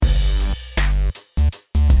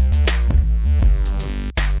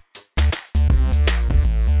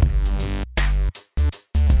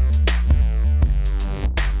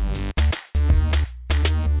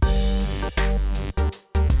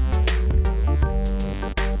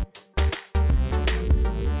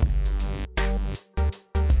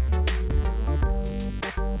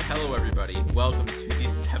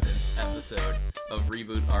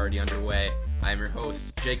already underway. I'm your host,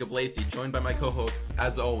 Jacob Lacey, joined by my co-hosts,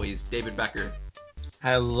 as always, David Becker.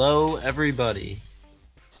 Hello, everybody.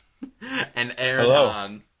 And Aaron Hello.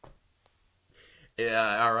 Hahn.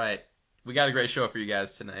 Yeah, alright. We got a great show for you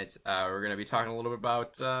guys tonight. We're going to be talking a little bit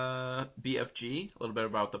about BFG, a little bit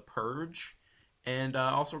about The Purge, and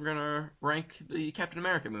also we're going to rank the Captain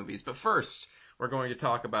America movies. But first, we're going to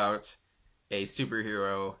talk about a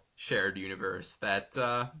superhero shared universe that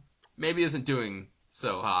maybe isn't doing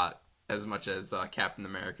so hot as much as Captain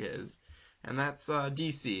America is, and that's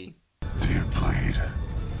DC. Do you bleed?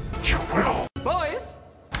 You will. Boys,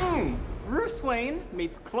 Bruce Wayne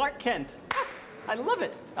meets Clark Kent. I love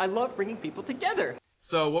it. I love bringing people together.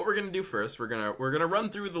 So what we're gonna do first, we're gonna run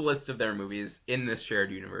through the list of their movies in this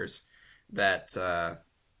shared universe that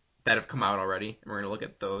have come out already, and we're gonna look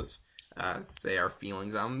at those, say our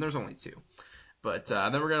feelings on them. There's only two, but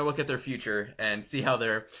then we're gonna look at their future and see how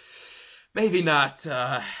they're maybe not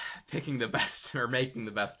picking the best or making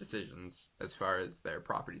the best decisions as far as their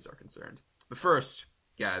properties are concerned. But first,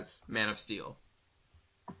 guys, Man of Steel.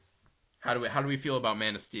 How do we feel about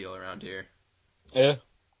Man of Steel around here? Yeah,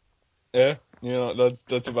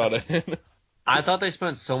 that's about it. I thought they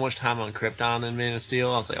spent so much time on Krypton in Man of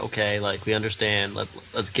Steel. I was like, okay, like we understand.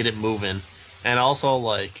 Let's get it moving. And also,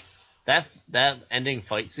 like that ending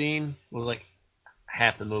fight scene was like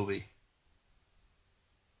half the movie.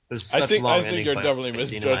 There's such I think ending you're fight definitely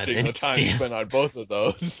scene, in my misjudging the time opinion. spent on both of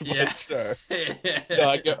those. But Yeah. sure. No,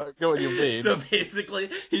 I get what you mean. So basically,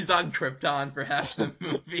 he's on Krypton for half the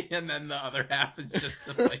movie, and then the other half is just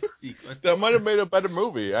the fight sequence. That might have made a better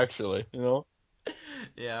movie, actually.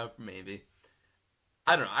 Yeah, maybe.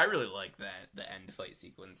 I don't know. I really like the end fight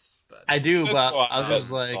sequence, but I do, Just but go out I was and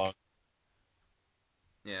just like, song.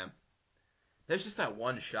 yeah, there's just that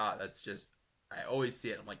one shot that's just I always see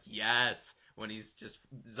it. I'm like, yes, when he's just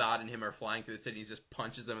Zod and him are flying through the city, he just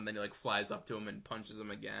punches him, and then he like flies up to him and punches him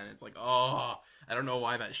again. It's like, oh, I don't know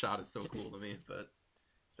why that shot is so cool to me, but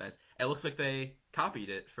it's nice. It looks like they copied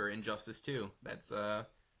it for Injustice 2. That's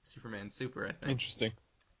Superman Super, I think, Interesting.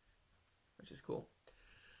 which is cool.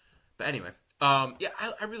 But anyway, yeah,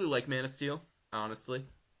 I really like Man of Steel, honestly.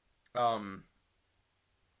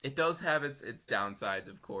 It does have its downsides,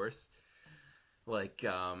 of course, like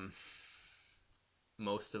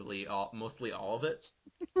mostly all of it.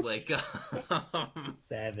 Like, Is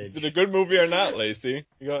savage. it a good movie or not, Lacey?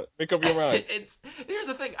 You got to make up your mind. here's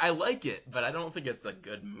the thing, I like it, but I don't think it's a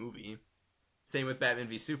good movie. Same with Batman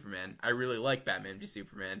v Superman. I really like Batman v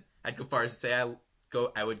Superman. I'd go far as to say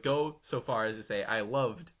I would go so far as to say I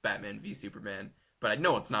loved Batman v Superman, but I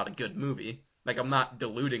know it's not a good movie. Like, I'm not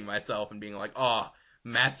deluding myself and being like, oh,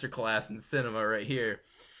 masterclass in cinema right here.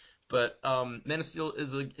 But Man of Steel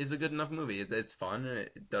is a good enough movie. It's fun and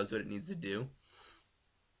it does what it needs to do.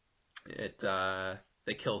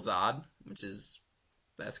 They kill Zod,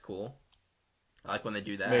 that's cool. I like when they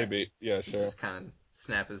do that. Maybe. Yeah, sure. Just kind of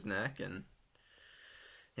snap his neck and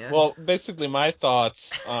yeah. Well, basically, my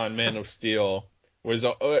thoughts on Man of Steel was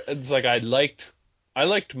it's like I liked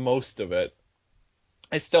most of it.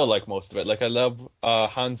 I still like most of it. Like I love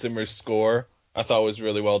Hans Zimmer's score. I thought it was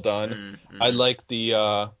really well done. I like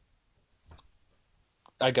the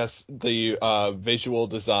I guess the visual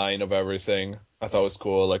design of everything. I thought was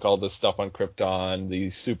cool. Like all the stuff on Krypton, the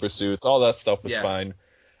super suits, all that stuff was Yeah. fine.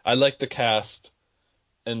 I liked the cast.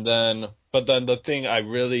 But then the thing I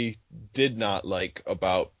really did not like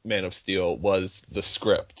about Man of Steel was the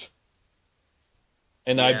script.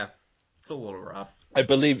 And Yeah, it's a little rough. I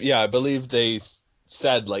believe they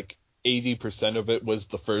said like 80% of it was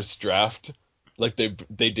the first draft. Like they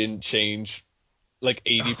didn't change like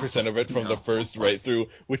 80% of it from the No. first right through,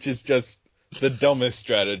 which is just the dumbest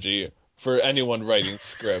strategy for anyone writing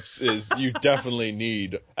scripts. Is you definitely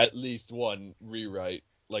need at least one rewrite.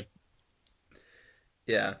 Like,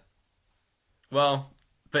 Yeah. Well,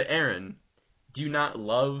 but Aaron, do you not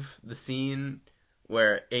love the scene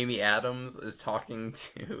where Amy Adams is talking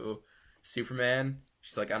to Superman?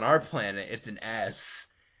 She's like, on our planet, it's an S.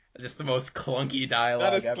 Just the most clunky not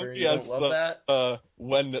dialogue as ever. clunky You don't as love that?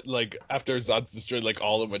 when like after Zod's destroyed like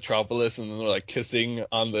all of Metropolis and then they're like kissing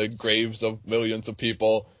on the graves of millions of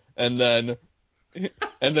people and then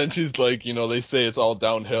she's like, they say it's all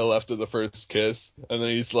downhill after the first kiss and then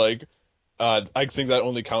he's like, I think that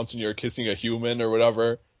only counts when you're kissing a human or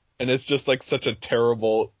whatever, and it's just like such a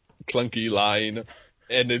terrible clunky line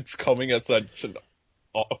and it's coming at such an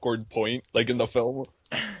awkward point like in the film.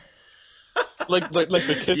 Like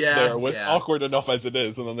the kiss there was Yeah. awkward enough as it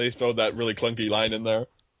is, and then they throw that really clunky line in there.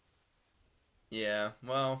 Yeah,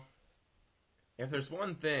 well, if there's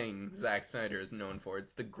one thing Zack Snyder is known for,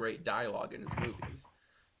 it's the great dialogue in his movies.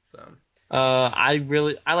 So, I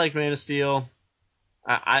like Man of Steel.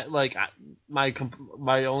 My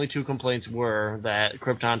only two complaints were that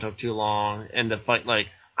Krypton took too long and the fight. Like,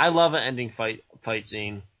 I love an ending fight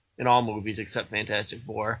scene in all movies except Fantastic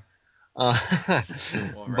Four. Well,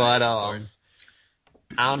 right, But of course.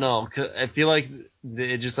 I don't know. I feel like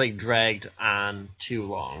it just like dragged on too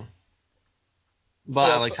long.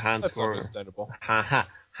 But I liked That's understandable.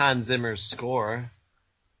 Hans Zimmer's score,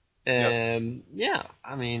 Yes. and yeah,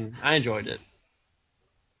 I mean, I enjoyed it.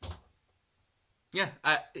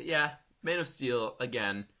 Yeah, Man of Steel,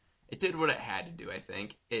 again, it did what it had to do, I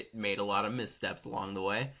think. It made a lot of missteps along the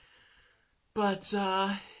way. But,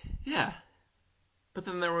 yeah. But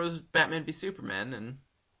then there was Batman v Superman, and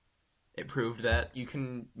it proved that you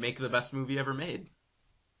can make the best movie ever made.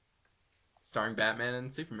 Starring Batman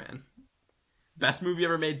and Superman. Best movie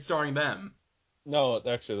ever made starring them. No,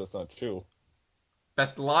 actually, that's not true.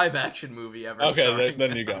 Best live action movie ever Okay, starring then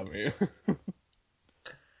them. you got me.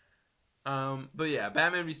 But yeah,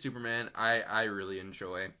 Batman v Superman, I really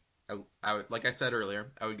enjoy. Like I said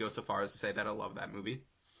earlier, I would go so far as to say that I love that movie,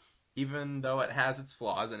 even though it has its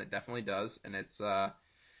flaws, and it definitely does, and it's hard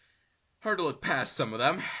to look past some of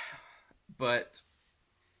them. But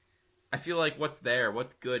I feel like what's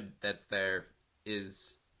good that's there,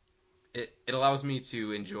 is it allows me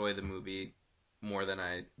to enjoy the movie more than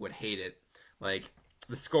I would hate it. Like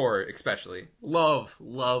the score, especially, love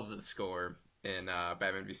the score in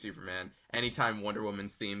Batman v Superman. Anytime Wonder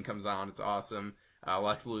Woman's theme comes on, it's awesome.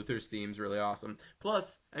 Lex Luthor's theme's really awesome.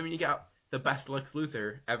 Plus, I mean, you got the best Lex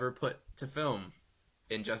Luthor ever put to film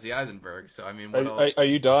in Jesse Eisenberg. So I mean, what else? Are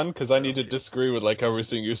you done? Because I What need else to could... disagree with like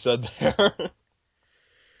everything you said there.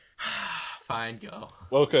 Fine, go.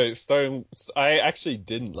 Okay, I actually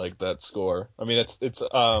didn't like that score. I mean,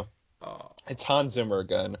 Oh, it's Hans Zimmer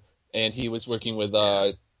again, and he was working with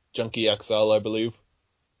yeah. Junkie XL, I believe.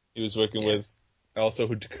 He was working Yeah. with also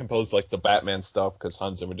who composed like the Batman stuff because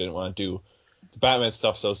Hans Zimmer didn't want to do the Batman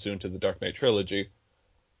stuff so soon to the Dark Knight trilogy.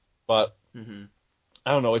 But Mm-hmm.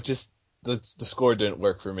 I don't know, it just the score didn't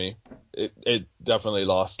work for me. It definitely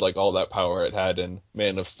lost like all that power it had in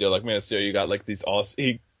Man of Steel. Like Man of Steel, you got like these awesome,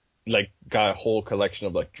 he like got a whole collection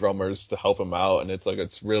of like drummers to help him out, and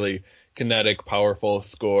it's really kinetic, powerful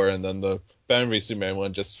score. And then the Batman v Superman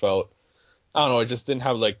one just felt, I don't know, it just didn't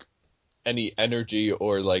have like any energy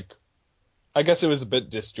or like, I guess it was a bit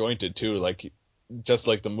disjointed too, like just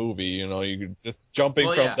like the movie, you just jumping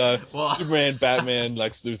Well, from yeah. the Well. Superman, Batman,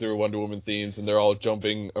 Lex Luthor, Wonder Woman themes, and they're all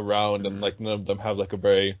jumping around, and like none of them have like a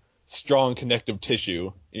very strong connective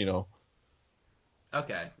tissue.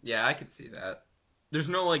 Okay, yeah, I could see that. There's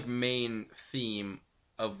no like main theme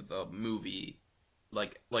of the movie.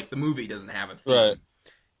 Like the movie doesn't have a Right, theme.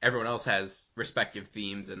 Everyone else has respective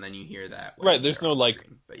themes, and then you hear that right. when There's they're no on like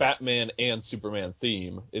screen. But yeah, Batman and Superman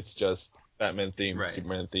theme. It's just Batman theme, right.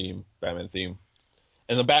 Superman theme, Batman theme,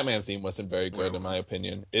 and the Batman theme wasn't very Wonder good in my Woman.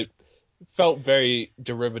 opinion. It felt very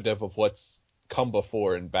derivative of what's come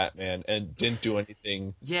before in Batman and didn't do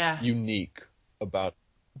anything Yeah, unique about.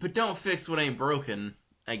 but don't fix what ain't broken,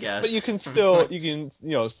 I But you guess. can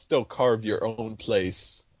still still carve your own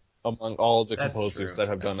place among all the That's composers true. that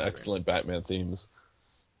have done That's true. excellent Batman themes.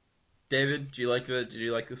 David, did you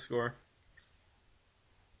like the score?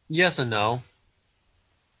 Yes and no.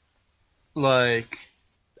 Like,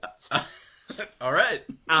 All right,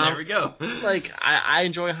 there we go. I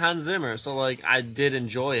enjoy Hans Zimmer, so like I did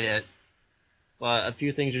enjoy it, but a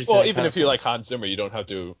few things just Well, didn't even if you pencil, like Hans Zimmer, you don't have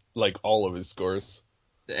to like all of his scores.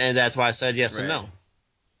 and that's why I said yes and Right.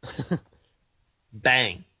 no.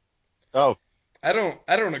 Bang. Oh, I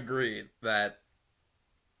don't agree that.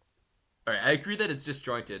 All right, I agree that it's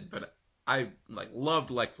disjointed, but I like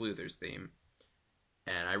loved Lex Luthor's theme,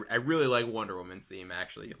 and I really like Wonder Woman's theme.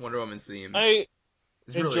 Actually, Wonder Woman's theme I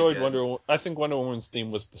is really enjoyed good. I think Wonder Woman's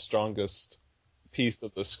theme was the strongest piece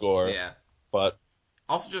of the score, Yeah. but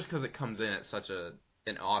Also, just because it comes in at such an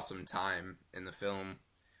awesome time in the film,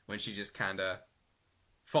 when she just kind of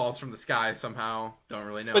falls from the sky somehow. Don't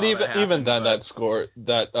really know but how that even happened, then, but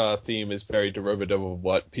that theme is very derivative of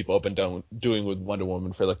what people have been doing with Wonder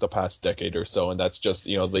Woman for like the past decade or so, and that's just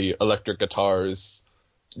the electric guitars,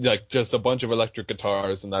 like just a bunch of electric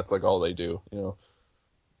guitars, and that's like all they do.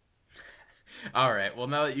 all right. Well,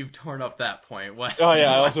 now that you've torn up that point, Oh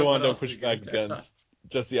yeah, I also what wanted to else are push you gonna back tell us? against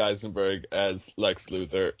Jesse Eisenberg as Lex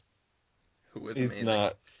Luthor. Who was He's amazing?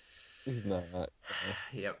 not. He's not.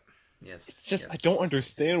 Yep. It's Yes. just I don't Yes. Yes. He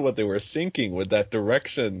understand what they was. were thinking with that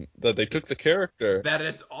direction that they took the character. That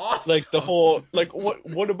it's Like the awesome. whole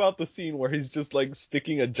what about the scene where he's just like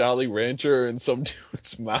sticking a Jolly Rancher in some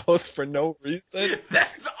dude's mouth for no reason?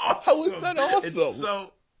 That's How is awesome. that It's awesome?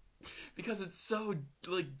 so because it's so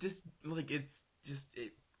it's just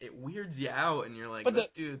it weirds you out, and you're like, But this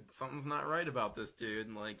dude, something's not right about this dude,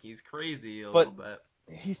 and like he's crazy a But- little bit.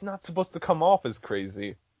 he's not supposed to come off as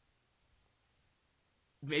crazy.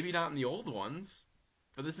 Maybe not in the old ones,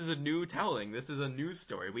 but this is a new telling. This is a new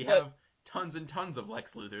story. We But- have tons and tons of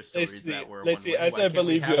Lex Luthor stories that were one Lacey, way. as Why I can't we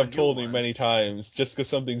believe you a have new told me one? many times, just because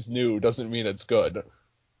something's new doesn't mean it's good.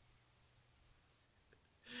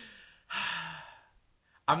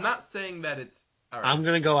 I'm not saying that it's. All right. I'm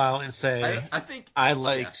gonna go out and say I think I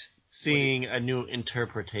liked seeing a new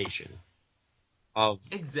interpretation of,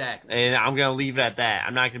 exactly. and I'm gonna leave it at that.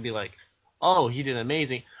 I'm not gonna be like, oh, he did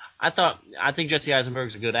amazing. I think Jesse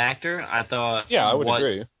Eisenberg's a good actor. I thought, Yeah, I would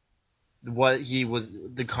agree. What he was,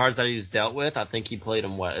 the cards that he was dealt with, I think he played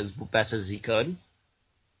them as best as he could,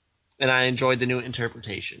 and I enjoyed the new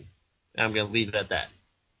interpretation. And I'm gonna leave it at that.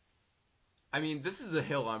 I mean, this is a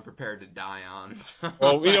hill I'm prepared to die on. So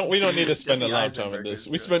Well, we don't need to spend a Jesse lot of time on Eisenberg this. is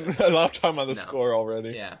We really spent a lot of time on the No. score already,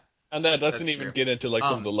 Yeah, and that doesn't That's even true. get into like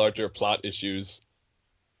some of the larger plot issues,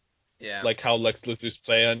 yeah. like how Lex Luthor's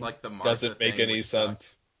plan Like the Martha doesn't make thing, any which sense.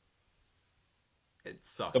 sucked. It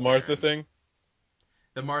sucked. The Martha Aaron. thing.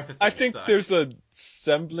 The Martha thing. I think sucked. there's a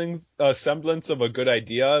semblance of a good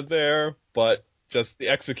idea there, but just the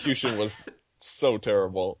execution was so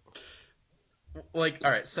terrible. Like,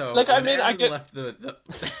 all right, so Like, I when mean, I Aaron get- left the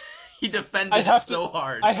he defended I have it so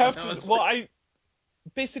hard. I have and to. was Well, like,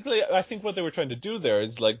 basically I think what they were trying to do there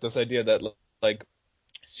is like this idea that like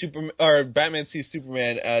Superman or Batman sees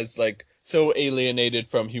Superman as like so alienated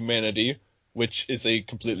from humanity, which is a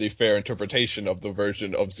completely fair interpretation of the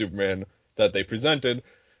version of Superman that they presented,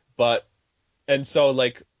 but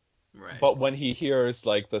right. but when he hears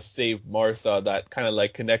like the Save Martha, that kind of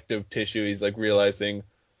like connective tissue, he's like realizing,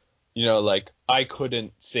 like I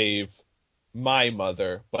couldn't save my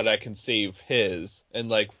mother, but I can save his, and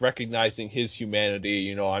like recognizing his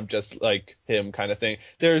humanity, I'm just like him kind of thing.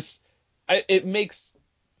 It makes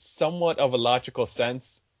somewhat of a logical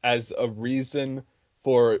sense as a reason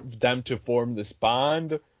for them to form this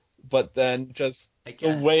bond, but then just I the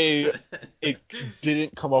guess. way it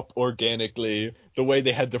didn't come up organically, the way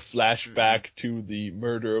they had to flashback to the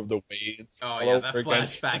murder of the Waynes Oh all yeah, over that again.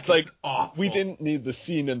 flashback It's like is awful. we didn't need the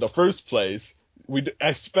scene in the first place. We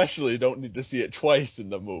especially don't need to see it twice in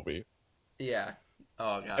the movie. Yeah.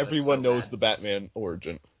 Oh god. Everyone it's so knows bad. the Batman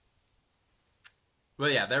origin. Well,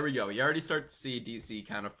 yeah, there we go. You already start to see DC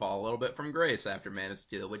kind of fall a little bit from grace after Man of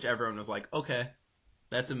Steel, which everyone was like, okay,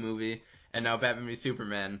 that's a movie. And now Batman v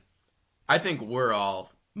Superman. I think we're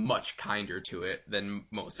all much kinder to it than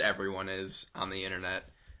most everyone is on the internet.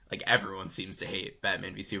 Like, everyone seems to hate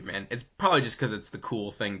Batman v Superman. It's probably just because it's the cool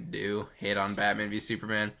thing to do, hate on Batman v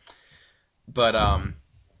Superman. But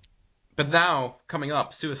now, coming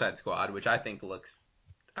up, Suicide Squad, which I think looks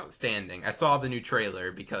outstanding. I saw the new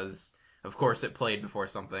trailer because, of course, it played before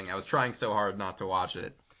something. I was trying so hard not to watch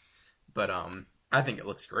it. But I think it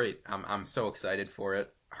looks great. I'm so excited for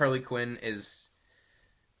it. Harley Quinn is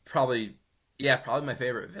probably my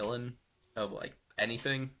favorite villain of like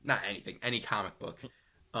anything, not anything, any comic book.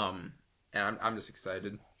 And I'm just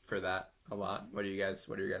excited for that a lot. What are your guys'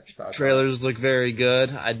 thoughts? Trailers look very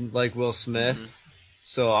good. I like Will Smith, Mm-hmm.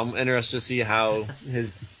 so I'm interested to see how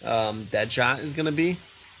his Deadshot is gonna be.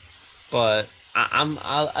 But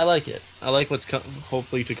I like it. I like what's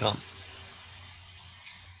hopefully to come.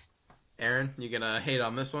 Aaron, you gonna hate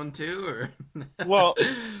on this one too, or? Well,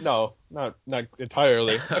 no, not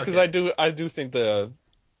entirely, because Okay. I do think the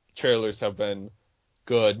trailers have been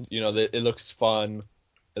good. It looks fun,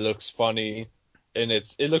 it looks funny, and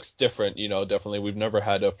it looks different. Definitely we've never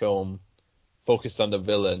had a film focused on the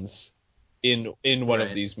villains in one of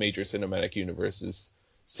Right. these major cinematic universes,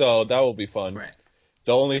 so that will be fun. Right.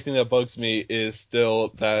 The only thing that bugs me is still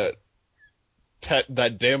that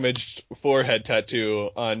damaged forehead tattoo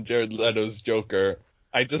on Jared Leto's Joker.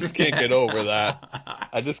 I just can't get over that.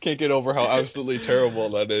 I just can't get over how absolutely terrible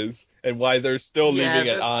that is, and why they're still Yeah, leaving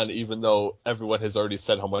it that's- on, even though everyone has already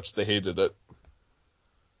said how much they hated it.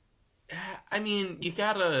 I mean, you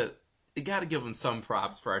gotta give them some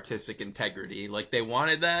props for artistic integrity. Like they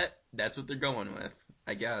wanted that, that's what they're going with,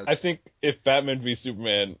 I guess. I think if Batman v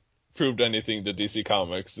Superman proved anything to DC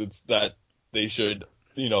Comics, it's that they should,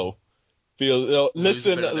 Lose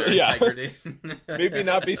listen, a bit of their yeah, integrity. maybe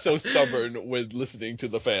not be so stubborn with listening to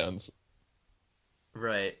the fans.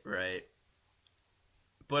 Right.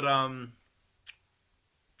 But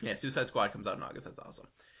yeah, Suicide Squad comes out in August. That's awesome.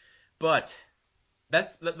 But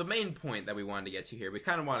that's the main point that we wanted to get to here. We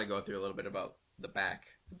kind of want to go through a little bit about the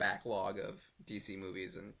backlog of DC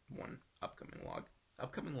movies and one upcoming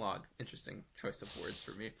log. Interesting choice of words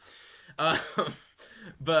for me.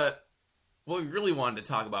 But what we really wanted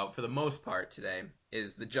to talk about for the most part today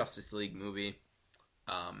is the Justice League movie.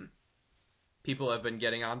 People have been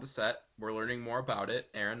getting onto set. We're learning more about it.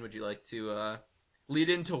 Aaron, would you like to lead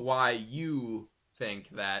into why you think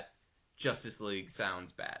that Justice League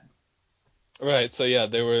sounds bad? Right, so yeah,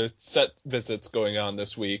 there were set visits going on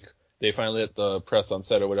this week. They finally had the press on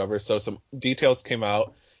set or whatever, so some details came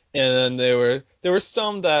out, and then there were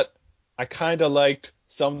some that I kind of liked,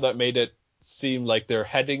 some that made it seem like they're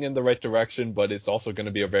heading in the right direction, but it's also going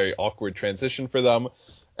to be a very awkward transition for them,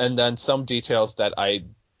 and then some details that I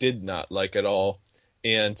did not like at all.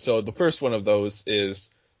 And so the first one of those is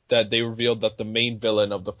that they revealed that the main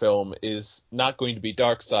villain of the film is not going to be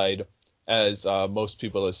Darkseid, as most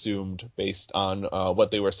people assumed based on what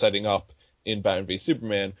they were setting up in Batman v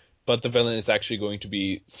Superman, but the villain is actually going to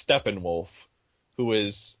be Steppenwolf, who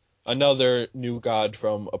is another new god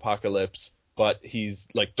from Apocalypse, but he's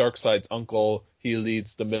like Darkseid's uncle. He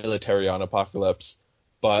leads the military on Apocalypse,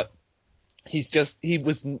 but he's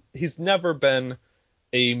never been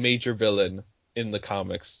a major villain in the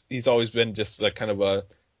comics. He's always been just like kind of a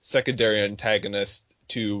secondary antagonist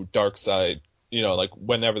to Darkseid. You know, like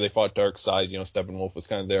whenever they fought Darkseid, you know, Steppenwolf was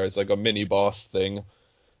kind of there as like a mini boss thing.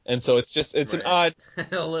 And so it's an odd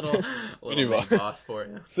a little mini boss for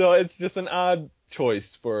you. So it's just an odd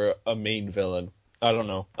choice for a main villain. I don't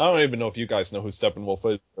know. I don't even know if you guys know who Steppenwolf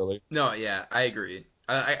is, really. No, yeah, I agree.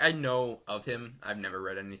 I know of him. I've never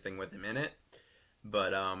read anything with him in it,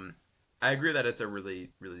 but I agree that it's a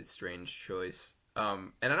really, really strange choice.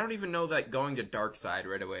 And I don't even know that going to Darkseid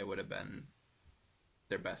right away would have been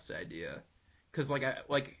their best idea. Because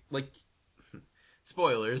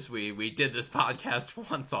spoilers, we did this podcast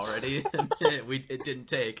once already, and it didn't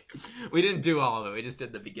take. We didn't do all of it. We just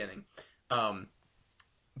did the beginning.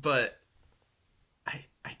 But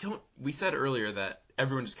I don't. We said earlier that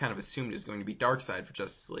everyone just kind of assumed it was going to be Darkseid for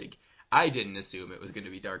Justice League. I didn't assume it was going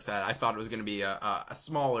to be Darkseid. I thought it was going to be a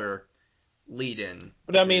smaller lead-in.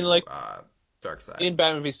 But I mean, like Darkseid in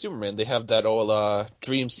Batman v Superman, they have that old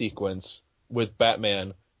dream sequence with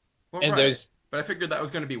Batman. Well, and right. But I figured that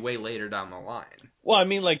was going to be way later down the line. Well, I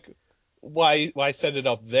mean, like, why set it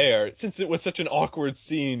up there? Since it was such an awkward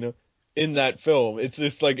scene in that film, it's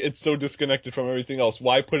just like, it's so disconnected from everything else.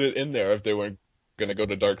 Why put it in there if they weren't going to go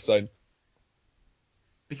to Darkseid?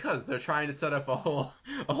 Because they're trying to set up a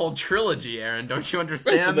whole trilogy, Aaron. Don't you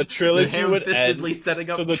understand? Right, so the trilogy would end. Setting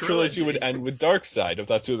up so the trilogy would end with Darkseid if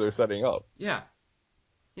that's who they're setting up. Yeah.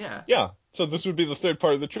 So this would be the third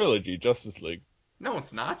part of the trilogy, Justice League. No,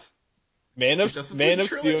 it's not. Man of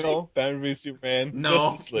Steel, Batman v Superman,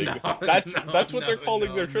 Justice League. That's what they're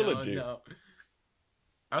calling their trilogy. No.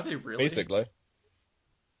 Are they really? Basically.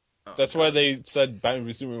 Oh, that's why they said Batman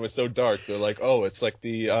v Superman was so dark. They're like, oh, it's like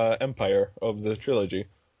the Empire of the trilogy.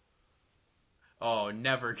 Oh,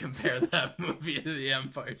 never compare that movie to The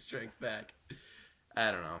Empire Strikes Back.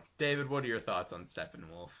 I don't know. David, what are your thoughts on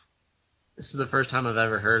Steppenwolf? This is the first time I've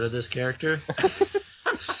ever heard of this character.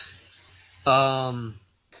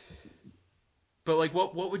 But, like,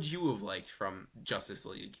 what would you have liked from Justice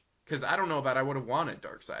League? Because I don't know about I would have wanted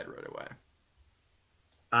Darkseid right away.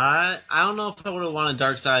 I don't know if I would have wanted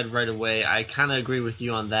Darkseid right away. I kind of agree with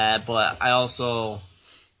you on that, but I also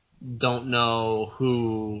don't know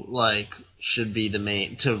who, like, should be the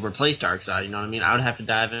main to replace Darkseid, you know what I mean? I would have to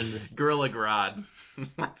dive in. Gorilla Grodd.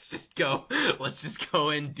 Let's just go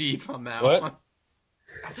in deep on that one.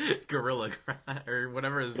 Gorilla Grodd, or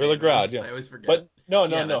whatever his name is. Gorilla Grodd, yeah. I always forget. But no.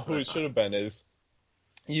 Who it should have been is,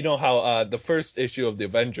 you know how the first issue of the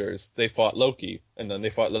Avengers, they fought Loki, and then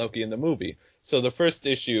they fought Loki in the movie. So the first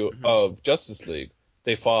issue of Justice League,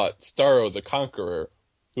 they fought Starro the Conqueror,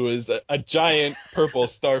 who is a giant purple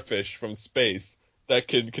starfish from space that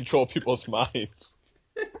can control people's minds.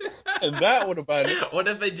 And that would have been... What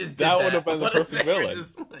if they just did that? That would have been the perfect villain.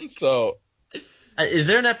 So... Is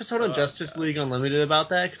there an episode on Justice League Unlimited about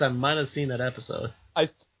that? Because I might have seen that episode. I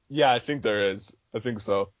think there is. I think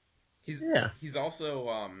so. He's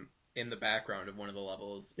also in the background of one of the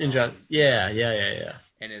levels. Yeah.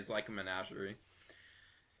 And is like a menagerie.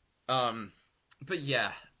 But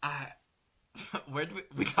yeah, where do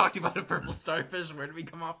we talked about a purple starfish? Where did we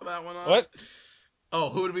come off of that one on? What? Oh,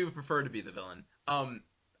 who would we prefer to be the villain?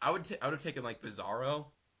 I would have taken like Bizarro.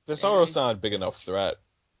 Bizarro's not a big enough threat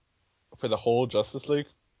for the whole Justice League.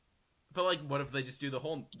 But like, what if they just do the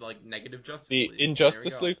whole like negative Justice League? The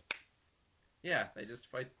Injustice League? Yeah, they just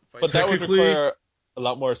fight. But that would require a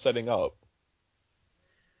lot more setting up.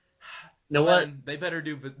 You know what? They better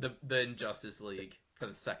do the Injustice League for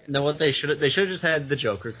the second. You know what? They should have just had the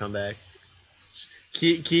Joker come back.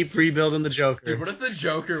 Keep rebuilding the Joker. Dude, what if the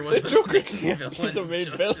Joker was the main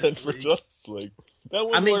villain for Justice League? That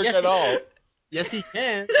wouldn't work yes, at all. Yes, he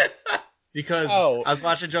can. Because Oh. I was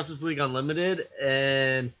watching Justice League Unlimited,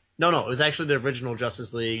 and no, it was actually the original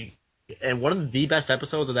Justice League. And one of the best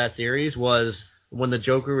episodes of that series was when the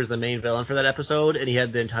Joker was the main villain for that episode, and he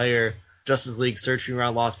had the entire Justice League searching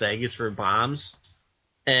around Las Vegas for bombs.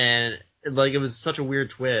 And like it was such a weird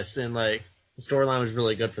twist, and like the storyline was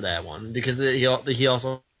really good for that one because he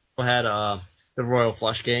also had the Royal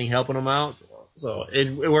Flush Gang helping him out, so it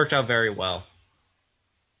worked out very well.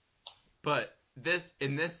 But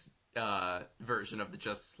in this version of the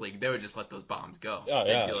Justice League, they would just let those bombs go. Oh,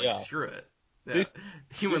 They'd yeah, be like, yeah. screw it. Yeah. This-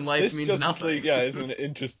 Human life this means Justice nothing. League, isn't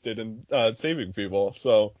interested in saving people,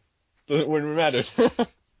 so it wouldn't matter.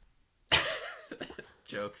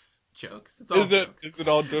 Jokes. It's all jokes. Is it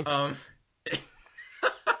all jokes?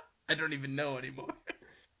 I don't even know anymore.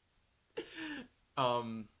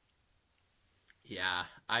 Yeah,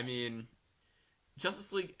 I mean,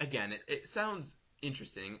 Justice League, again, it sounds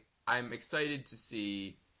interesting. I'm excited to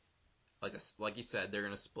see, like you said, they're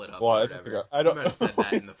gonna split up Well, or I whatever. forgot. I don't- You might have said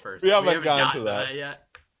that in the first. We haven't gotten gotten to that. yet.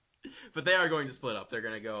 But they are going to split up. They're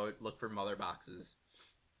gonna go look for mother boxes,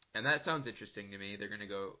 and that sounds interesting to me. They're gonna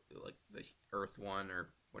go like the Earth one or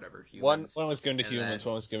whatever. One Humans. was going to And humans, then-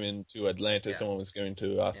 one was going to Atlantis, Yeah. and one was going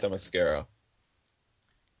to Atlantis. Themyscira.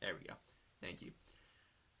 There we go. Thank you.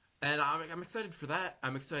 And I'm excited for that.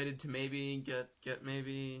 I'm excited to maybe get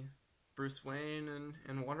maybe Bruce Wayne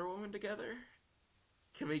and Wonder Woman together.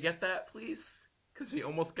 Can we get that, please? Because we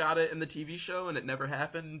almost got it in the TV show and it never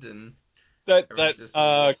happened. And everyone's just a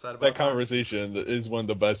little upset about That conversation is one of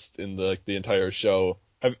the best in the entire show.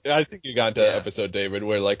 I think you got into that episode, David,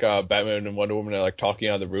 where like Batman and Wonder Woman are like talking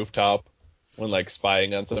on the rooftop when like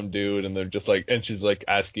spying on some dude, and they're just like, and she's like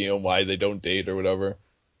asking him why they don't date or whatever.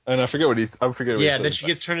 And I forget what he Yeah, then says, she but-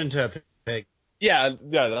 gets turned into a pig. Yeah,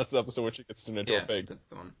 that's the episode where she gets turned into a pig. that's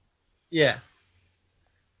the one. Yeah.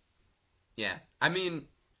 Yeah, I mean,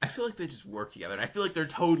 I feel like they just work together, and I feel like they're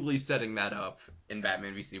totally setting that up in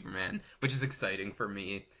Batman v Superman, which is exciting for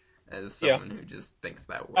me as someone who just thinks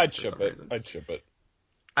that works I'd for ship some it. reason. I'd ship it.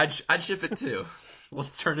 I'd ship it too.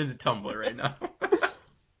 Let's turn into Tumblr right now.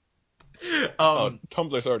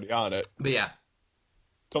 Tumblr's already on it. But yeah,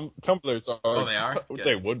 Tumblr's are. Oh, they are? Good.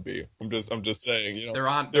 They would be. I'm just saying. You know,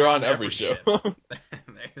 they're on every show.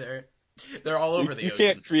 ship. they're all over the you ocean.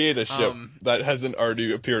 can't create a ship that hasn't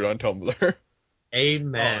already appeared on Tumblr.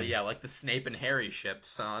 Amen. Oh yeah, like the Snape and Harry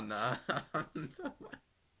ships on.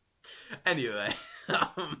 Anyway,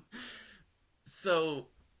 so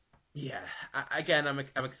yeah, again, I'm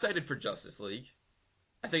excited for Justice League.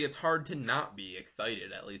 I think it's hard to not be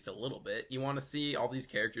excited, at least a little bit. You want to see all these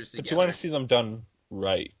characters together. But you want to see them done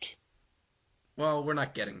right. Well, we're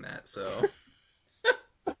not getting that, so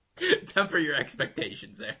temper your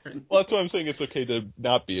expectations, Aaron. Well, that's why I'm saying it's okay to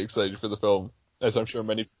not be excited for the film, as I'm sure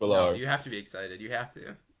many people No, are. you have to be excited. You have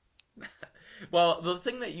to. Well, the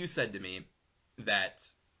thing that you said to me that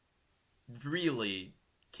really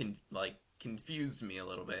confused me a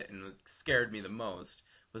little bit and scared me the most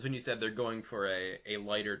was when you said they're going for a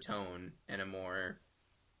lighter tone and a more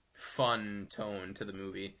fun tone to the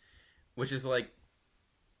movie, which is like,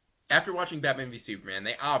 after watching Batman v Superman,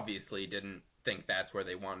 they obviously didn't think that's where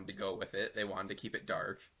they wanted to go with it. They wanted to keep it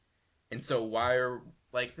dark. And so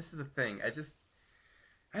this is the thing,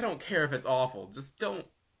 I don't care if it's awful, just don't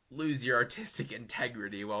lose your artistic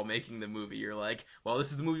integrity while making the movie. You're like, well,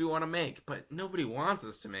 this is the movie we want to make, but nobody wants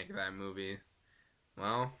us to make that movie.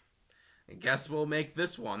 Well, I guess we'll make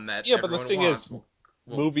this one that Yeah, but everyone the thing wants. is,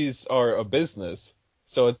 We'll- movies are a business.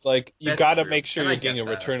 So it's like, you That's gotta true, make sure and I you're getting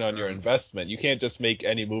get a that. return on your investment. You can't just make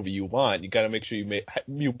any movie you want. You gotta make sure you make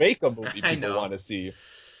a movie I people know. want to see.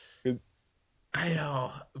 I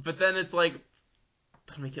know, but then it's like,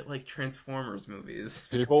 then we get like Transformers movies.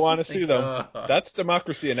 People want to see them. Ugh. That's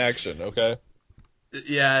democracy in action, okay?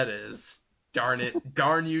 Yeah, it is. Darn it.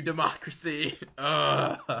 Darn you, democracy.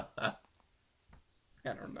 Ugh. I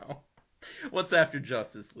don't know. What's after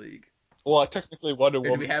Justice League? Well, technically, Wonder do we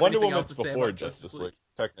Woman. have Wonder anything Woman's else to say before about Justice Justice League? League,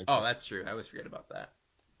 technically. Oh, that's true. I always forget about that.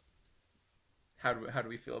 How do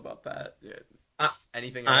we feel about that? Yeah.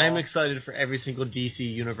 Anything at I'm all? excited for every single DC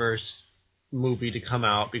Universe movie to come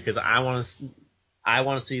out because I want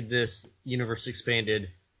to see this universe expanded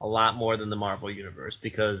a lot more than the Marvel Universe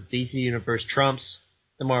because DC Universe trumps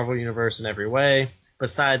the Marvel Universe in every way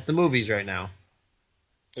besides the movies right now.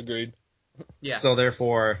 Agreed. Yeah. So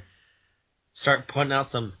therefore, start putting out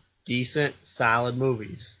some decent, solid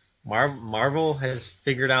movies. Marvel has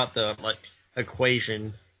figured out the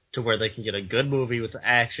equation to where they can get a good movie with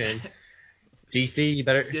action. DC, you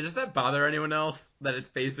better. Yeah, does that bother anyone else? That it's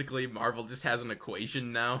basically Marvel just has an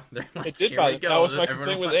equation now? They're like, It did here bother. we go. That was my Everyone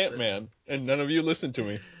complaint with wants this. Ant-Man, and none of you listened to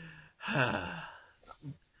me.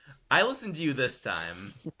 I listened to you this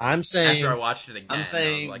time I'm saying, after I watched it again. I'm I was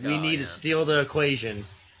saying like, we oh, need yeah. to steal the equation,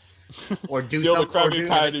 or do Steal the something, or Krabby do,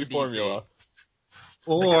 Patty to DC. formula.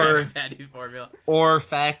 or The Patty formula. or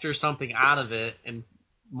factor something out of it and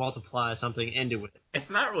multiply something into it. It's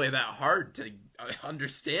not really that hard to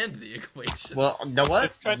understand the equation. Well, you know what?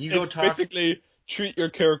 It's basically treat your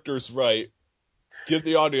characters right, give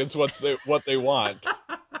the audience what they want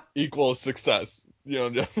equals success.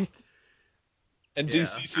 Just and Yeah.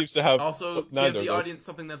 DC seems to have Also, give neither the of those. audience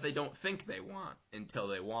something that they don't think they want until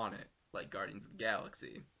they want it, like Guardians of the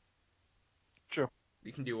Galaxy. True.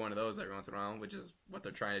 You can do one of those every once in a while, which is what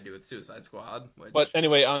they're trying to do with Suicide Squad. Which, But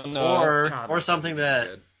anyway, on God, or something that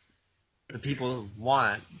good. the people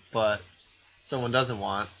want, but someone doesn't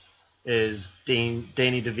want, is Danny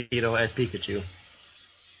DeVito as Pikachu.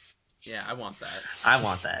 Yeah, I want that. I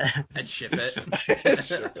want that. I'd ship it.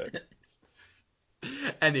 Ship it.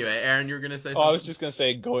 Anyway, Aaron, you were gonna say something? I was just gonna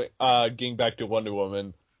say getting back to Wonder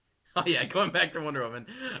Woman. Oh yeah, going back to Wonder Woman.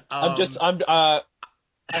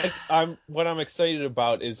 What I'm excited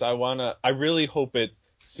about is I really hope it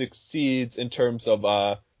succeeds in terms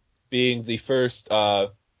of being the first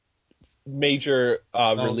major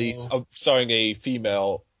release of starring a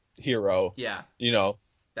female hero. Yeah,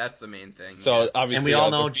 that's the main thing. So yeah. obviously, And we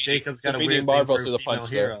all know Jacob's got a beating weird Marvel thing to for the female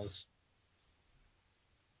punch there. heroes.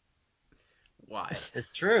 Why?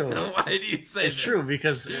 It's true. Why do you say It's this? true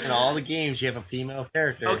because in all the games you have a female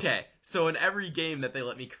character. Okay, so in every game that they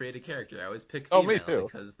let me create a character, I always pick Oh, female me too.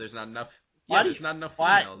 because there's not enough. Why There's not enough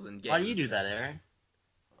females in games. Why do you do that, Aaron?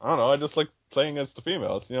 I don't know. I just like playing against the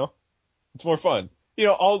females. It's more fun.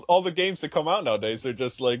 All the games that come out nowadays are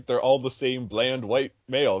just like they're all the same bland white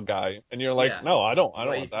male guy, and you're like, Yeah. no, I don't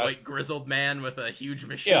want that. White grizzled man with a huge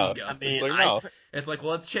machine Yeah, gun. I mean, it's like no. It's like,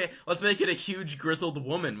 well, let's make it a huge grizzled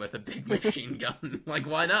woman with a big machine gun. Like,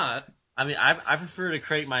 why not? I mean, I prefer to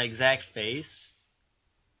create my exact face.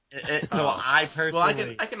 So Oh. I Well,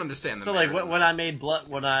 personally, I can understand that. so like when I made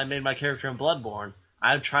my character in Bloodborne,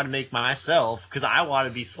 I try to make myself because I want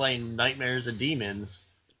to be slaying nightmares and demons.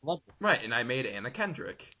 Right, and I made Anna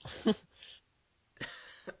Kendrick.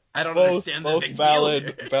 I don't Both understand the big deal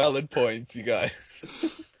here. valid points, you guys.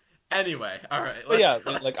 Anyway, all right. But yeah,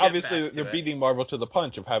 let's like get obviously back to they're it. beating Marvel to the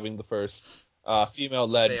punch of having the first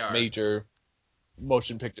female-led They are. major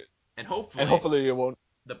motion picture, And hopefully, and hopefully it won't.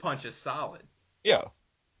 the punch is solid. Yeah,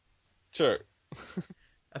 sure.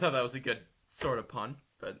 I thought that was a good sort of pun,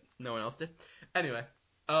 but no one else did. Anyway,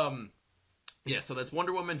 yeah, so that's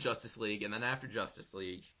Wonder Woman, Justice League, and then after Justice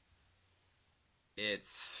League,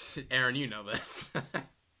 it's Aaron. You know this.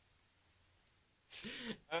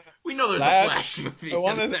 We know there's a Flash movie. I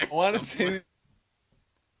want in there to somewhere. say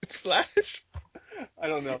it's Flash. I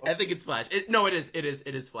don't know, I think it's Flash. It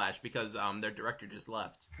is Flash because their director just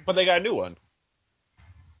left. but they got a new one.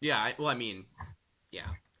 Yeah, I mean, yeah,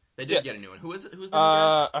 they did Yeah. get a new one. Who is it? Who's the new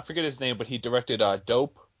guy? I forget his name, but he directed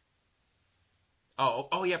Dope.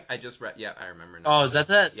 Oh, yep. I just read. Yeah, I remember now. Oh, is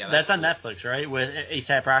that? Yeah, that's on cool. Netflix, right? With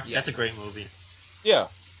ASAP Rocky. Yes. That's a great movie. Yeah,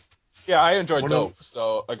 I enjoyed One of Dope,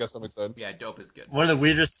 so I guess I'm excited. Yeah, Dope is good. One of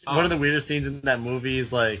the weirdest scenes in that movie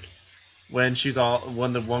is like when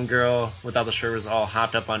the one girl without the shirt was all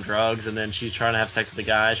hopped up on drugs, and then she's trying to have sex with the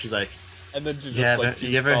guy. She's like, And then she just Yeah, like but you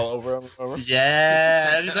pukes ever- all over him. Remember?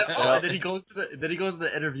 yeah, and he's like, oh, Yeah. and then he goes to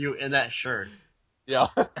the interview in that shirt. Yeah.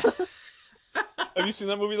 Have you seen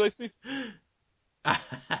that movie, Lacey?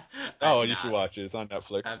 Oh, you should watch it. It's on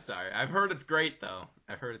Netflix. I'm sorry. I've heard it's great though.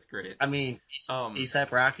 I've heard it's great. I mean,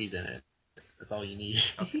 ASAP Rocky's in it. That's all you need.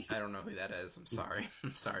 Okay, I don't know who that is. I'm sorry.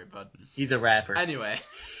 I'm sorry, bud. He's a rapper. Anyway,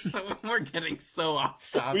 we're getting so off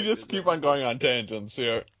topic. We just keep on going on tangents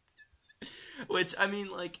here. Which I mean,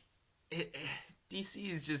 like,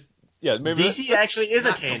 DC is just Yeah, maybe DC actually is a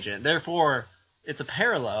not- tangent. Therefore, it's a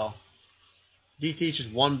parallel. DC is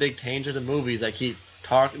just one big tangent of movies that keep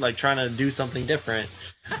trying to do something different,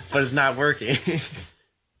 but it's not working.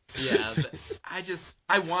 yeah.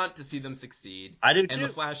 I want to see them succeed. I do And too. the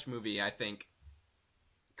Flash movie, I think,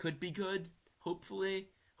 could be good. Hopefully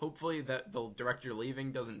that the director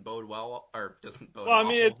leaving doesn't bode well or doesn't bode. Well, I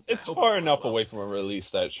mean, awful. it's I hope far it bodes enough well. away from a release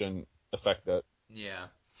that shouldn't affect it. Yeah.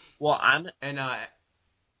 Well, And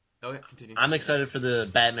okay, continue. I'm excited for the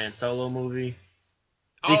Batman solo movie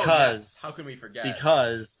Oh, because- yes. How can we forget?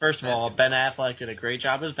 because first of That's all, gonna be Ben awesome. Affleck did a great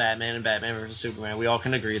job as Batman in Batman vs Superman. We all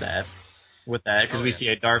can agree with that because Oh, we yeah. see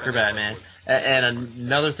a darker Ben Affleck Batman. was- And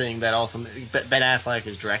another thing that also Ben Affleck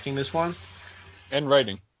is directing this one. And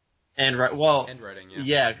writing. And and writing,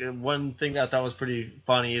 yeah. yeah, one thing that I thought was pretty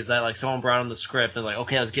funny is that like someone brought him the script and like,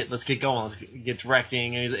 okay, let's get going, let's get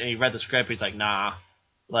directing, and he read the script. He's like, nah,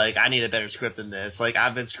 like, I need a better script than this. Like,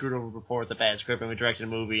 I've been screwed over before with a bad script, and we directed a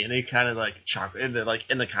movie, and he kind of, like, chuckled,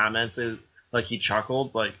 in the comments, like, he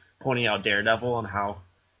chuckled, like, pointing out Daredevil and how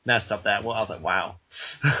messed up that was. I was like, wow.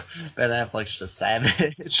 Ben Affleck's just a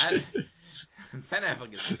savage. Ben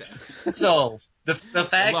Affleck is sad. So, the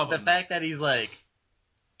love him, fact that he's, like,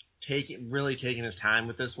 really taking his time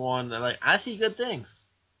with this one, like, I see good things.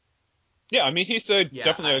 Yeah, I mean, he's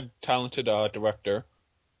definitely a talented director.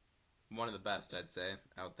 One of the best, I'd say,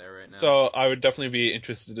 out there right now. So I would definitely be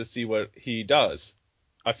interested to see what he does.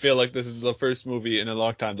 I feel like this is the first movie in a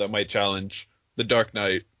long time that might challenge The Dark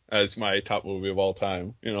Knight as my top movie of all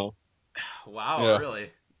time, you know? Wow, Yeah.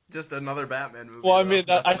 Really? Just another Batman movie. Well, I though. mean,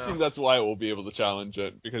 I Nothing think else. that's why it will be able to challenge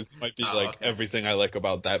it, because it might be Oh, okay. everything I like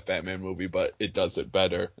about that Batman movie, but it does it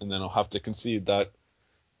better, and then I'll have to concede that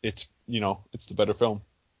it's the better film.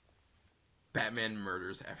 Batman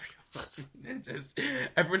murders everyone.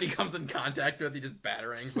 Everyone he comes in contact with, he just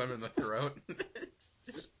batarangs them in the throat.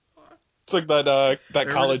 It's like that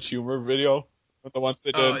Remember College just- Humor video, the ones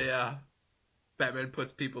they did. Oh yeah, Batman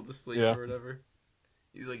puts people to sleep Yeah. or whatever.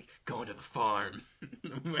 He's like going to the farm,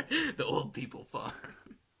 the old people farm.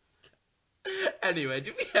 Anyway,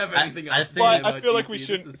 do we have anything else to say But about I feel like DC? we This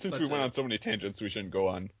shouldn't, is since such we went a- on so many tangents, we shouldn't go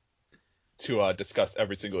on to discuss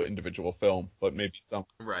every single individual film, but maybe some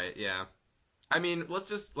Right, yeah. I mean, let's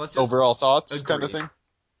just overall thoughts agree. kind of thing.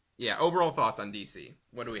 Yeah, overall thoughts on DC.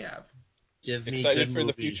 What do we have? Give me Excited good for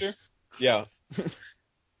the movies. future? Yeah.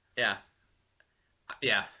 Yeah.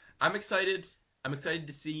 Yeah. I'm excited. I'm excited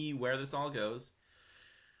to see where this all goes.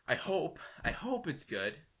 I hope it's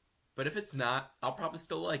good. But if it's not, I'll probably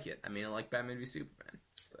still like it. I mean, I like Batman v Superman.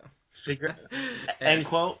 So Figure end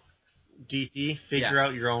quote. DC, figure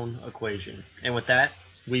out your own equation. And with that,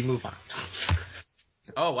 we move on.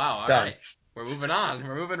 Oh wow, all Done. right. We're moving on.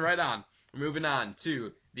 We're moving right on. We're moving on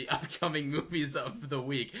to the upcoming movies of the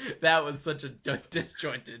week. That was such a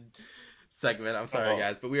disjointed segment. I'm sorry,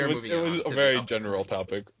 guys, but we are moving on. It was to a the very upcoming- general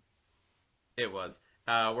topic. It was.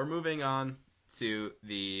 We're moving on to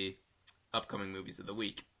the upcoming movies of the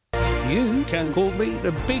week. You can call me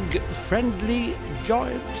the big friendly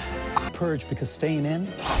giant. Purge because staying in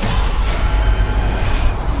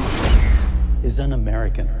is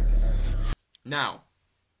un-American. Now,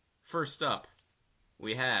 first up,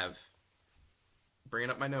 we have. Bringing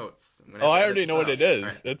up my notes. I'm gonna Oh, have to I edit already this know what out. it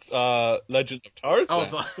is. All right. It's Legend of Tarzan.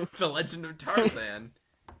 Oh, the Legend of Tarzan.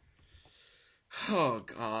 Oh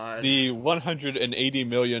God. The $180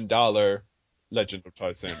 million Legend of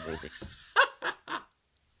Tarzan movie.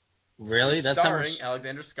 Really? It's That's how starring much.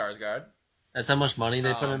 Alexander Skarsgård. That's how much money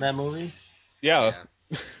they put in that movie. Yeah.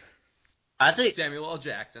 I think. Samuel L.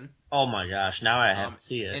 Jackson. Oh my gosh! Now I have to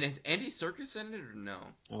see it. And is Andy Serkis in it or no?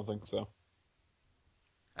 I don't think so.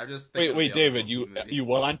 I just Wait, David, you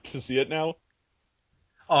want to see it now?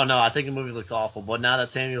 Oh no, I think the movie looks awful. But now that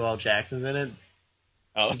Samuel L. Jackson's in it,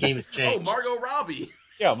 Oh, the game has changed. Oh, Margot Robbie.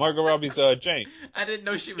 yeah, Margot Robbie's Jane. I didn't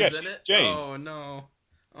know she was Yeah, in she's it. Jane. Oh no.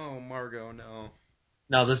 Oh, Margot, no.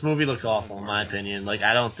 No, this movie looks awful in my Margot. opinion. Like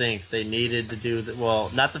I don't think they needed to do well.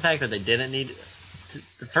 Not the fact that they didn't need.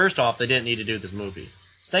 First off, they didn't need to do this movie.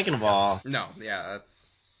 Second of all, No, yeah,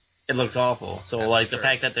 that's. it looks awful. So That's like for the sure.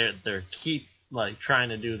 fact that they're keep like trying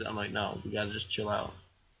to do that, I'm like, no, we gotta just chill out.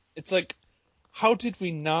 It's like, how did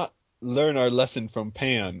we not learn our lesson from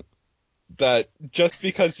Pan? That just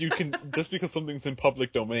because something's in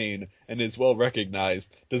public domain and is well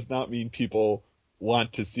recognized does not mean people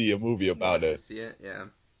want to see a movie about Want to it. see it, yeah.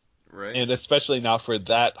 Right. And especially not for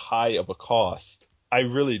that high of a cost. I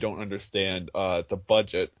really don't understand the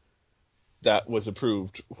budget that was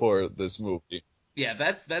approved for this movie. Yeah,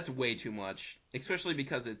 that's way too much, especially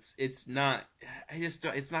because it's not.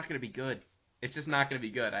 It's not going to be good. It's just not going to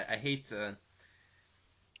be good. I hate to.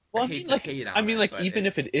 Well, I hate to hate on it, but even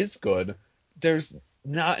if it's- it is good, there's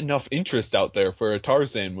not enough interest out there for a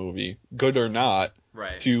Tarzan movie, good or not,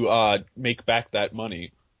 right. to make back that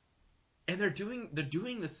money. And they're doing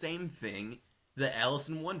the same thing that Alice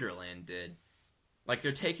in Wonderland did. Like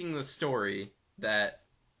they're taking the story that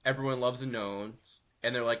everyone loves and knows,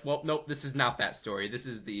 and they're like, well, nope, this is not that story. This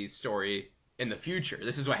is the story in the future.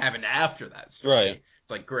 This is what happened after that story. Right.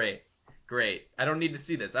 It's like, great. I don't need to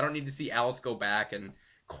see this. I don't need to see Alice go back and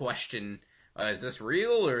question, is this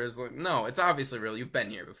real or is like, no, it's obviously real. You've been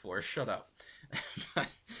here before. Shut up.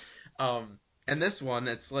 And this one,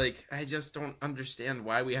 it's like, I just don't understand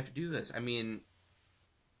why we have to do this. I mean,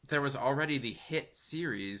 there was already the hit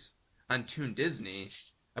series on Toon Disney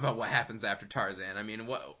about what happens after Tarzan. I mean,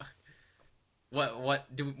 what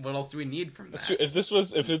else do we need from That's that? true. If this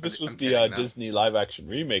was I'm the kidding, though. Disney live action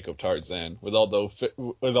remake of Tarzan with all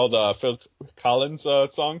the Phil Collins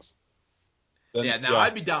songs, Then, yeah, now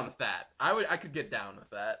I'd be down with that. I could get down with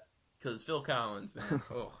that because Phil Collins, man,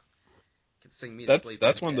 could sing me to sleep.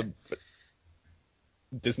 That's one of the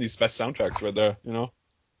Disney's best soundtracks right there. You know.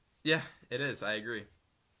 Yeah, it is. I agree.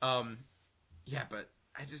 Yeah, but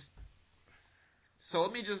I just. So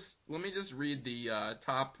let me just read the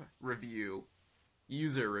top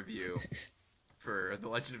user review for The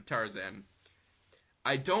Legend of Tarzan.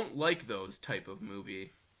 I don't like those type of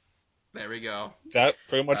movie. There we go. That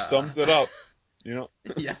pretty much sums it up. You know.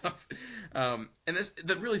 Yeah. And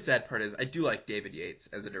the really sad part is I do like David Yates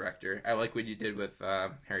as a director. I like what you did with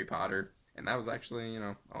Harry Potter, and that was actually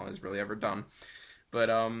all he's really ever done. But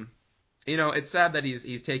it's sad that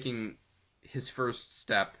he's taking his first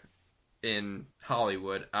step in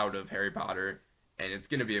Hollywood out of Harry Potter, and it's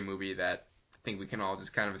gonna be a movie that I think we can all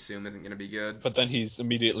just kind of assume isn't gonna be good. But then he's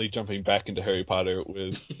immediately jumping back into Harry Potter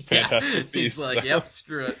with Yeah, Fantastic he's Beasts. like, yep,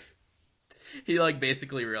 screw it. He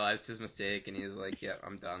basically realized his mistake, and he's like, "Yep,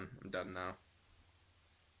 I'm done. I'm done now."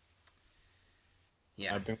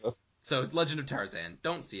 Yeah. I think that's... So, Legend of Tarzan.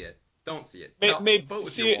 Don't see it. Don't see it. Maybe Vote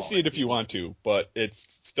with see your it, wallet, see it if you people. want to, but it's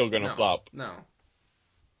still gonna No, flop. No.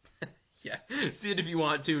 Yeah. See it if you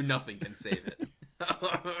want to. Nothing can save it.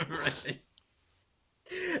 Alright.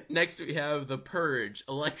 Next we have The Purge,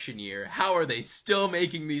 election year. How are they still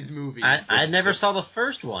making these movies? I never saw the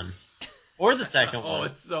first one or the second Oh,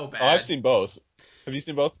 one. it's so bad. Oh, I've seen both. Have you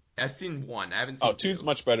seen both? I've seen one. I haven't seen two. Two's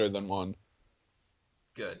much better than one.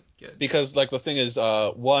 Good. Because the thing is,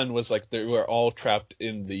 one was they were all trapped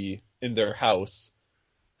in their house.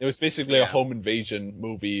 It was basically a home invasion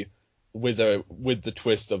movie with the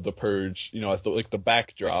twist of the Purge, as the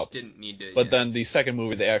backdrop. Which didn't need to. But then the second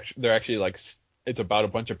movie, they're actually it's about a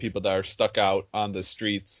bunch of people that are stuck out on the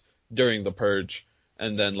streets during the Purge,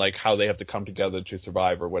 and then how they have to come together to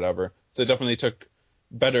survive or whatever. So it definitely took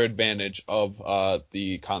better advantage of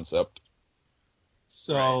the concept.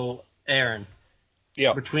 So, Aaron.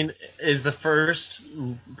 Yeah. Is the first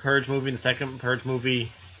Purge movie and the second Purge movie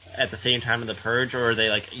at the same time of the Purge, or are they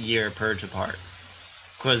a year Purge apart?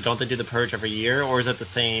 Because don't they do the Purge every year, or is it the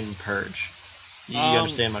same Purge? You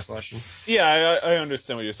understand my question? Yeah, I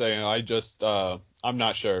understand what you're saying. I just I'm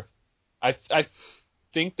not sure. I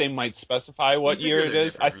think they might specify what year it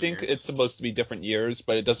is. I think it's supposed to be different years,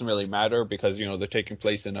 but it doesn't really matter because they're taking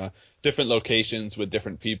place in different locations with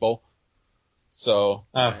different people. So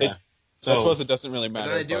okay. I suppose it doesn't really matter.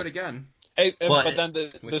 But then they do it again. But then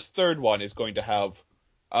this third one is going to have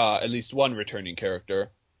at least one returning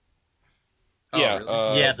character. Oh, yeah,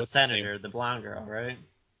 really? The senator, the blonde girl, right?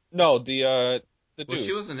 No, the dude. Well,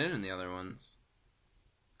 she wasn't in the other ones.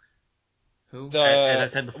 Who? As I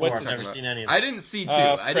said before, I've never seen any of them. I didn't see two.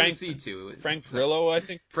 I didn't see two. Frank Grillo, I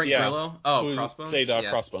think. Frank Grillo? Oh, who Crossbones? played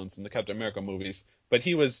Crossbones in the Captain America movies. But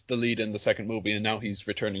he was the lead in the second movie, and now he's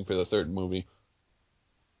returning for the third movie.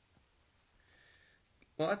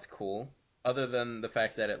 Well, that's cool. Other than the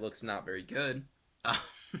fact that it looks not very good. I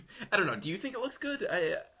don't know. Do you think it looks good?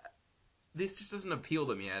 This just doesn't appeal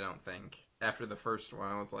to me, I don't think. After the first one,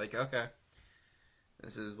 I was like, okay.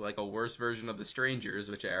 This is a worse version of The Strangers,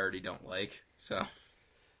 which I already don't like, so...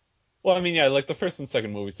 Well, I mean, yeah, the first and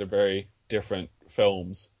second movies are very different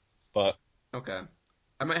films, but... Okay.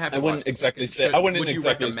 I might have to I wouldn't exactly say... Would you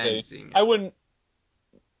recommend seeing it? I wouldn't...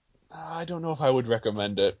 I don't know if I would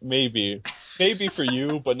recommend it. Maybe. Maybe for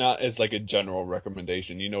you, but not as a general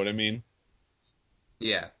recommendation, you know what I mean?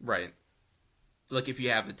 Yeah, right. If you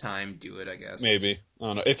have the time, do it, I guess. Maybe. I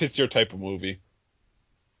don't know. If it's your type of movie.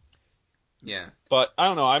 Yeah. But, I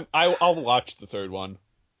don't know, I'll watch the third one.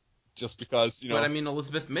 Just because, But, I mean,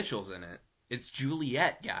 Elizabeth Mitchell's in it. It's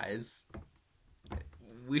Juliet, guys.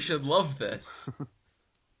 We should love this.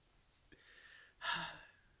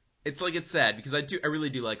 It's sad, because I really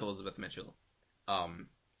do like Elizabeth Mitchell.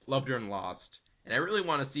 Loved her in Lost. And I really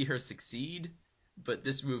want to see her succeed, but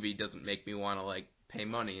this movie doesn't make me want to, pay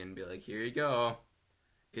money and be like, here you go.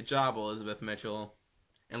 Good job, Elizabeth Mitchell.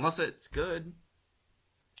 Unless it's good.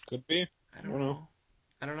 Could be. I don't know.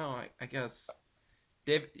 I guess.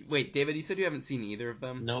 David, you said you haven't seen either of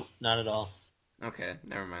them? Nope, not at all. Okay,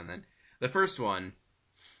 never mind then. The first one,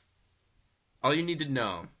 all you need to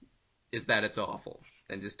know is that it's awful.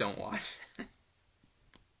 And just don't watch.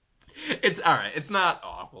 It's alright. It's not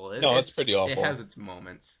awful. It's pretty awful. It has its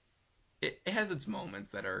moments. It has its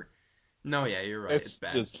moments that are... No, yeah, you're right. It's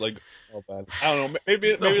bad. Just all bad. I don't know. Maybe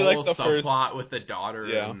just the maybe whole the first subplot with the daughter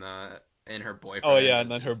and her boyfriend. Oh yeah,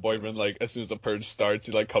 and then her boyfriend as soon as the purge starts,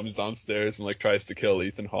 he comes downstairs and tries to kill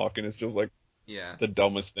Ethan Hawke, and it's just the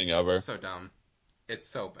dumbest thing ever. It's so dumb. It's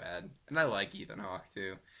so bad. And I like Ethan Hawke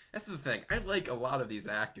too. That's the thing. I like a lot of these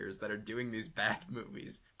actors that are doing these bad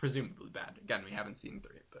movies, presumably bad. Again, we haven't seen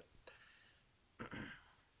 3, but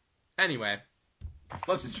Anyway,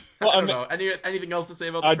 let's. Well, I don't know. Anything else to say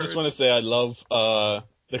about the I Purge? just want to say I love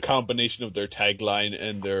the combination of their tagline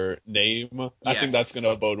and their name. I think that's Yes. going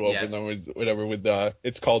to bode well for Yes. them with whatever with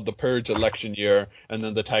it's called the Purge election year, and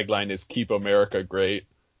then the tagline is Keep America Great,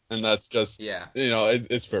 and that's just Yeah.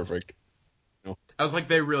 it's perfect. I was like,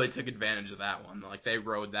 they really took advantage of that one. Like, they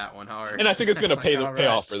rode that one hard. And I think it's going to Like, all pay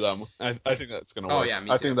right. off for them. I think that's going to Oh, work. yeah,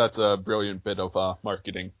 me I too. think that's a brilliant bit of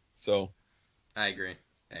marketing. So I agree.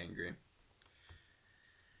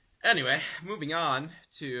 Anyway, moving on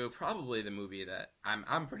to probably the movie that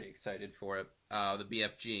I'm pretty excited for it. The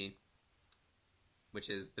BFG,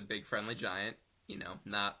 which is the Big Friendly Giant.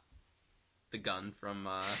 Not the gun from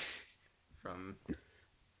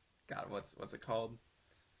God, what's it called?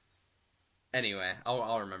 Anyway,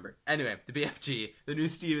 I'll remember. Anyway, the BFG, the new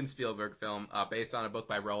Steven Spielberg film, based on a book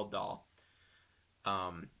by Roald Dahl.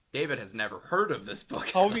 David has never heard of this book.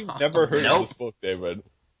 how have you never heard Nope. of this book, David?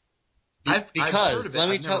 I've heard Because of it. let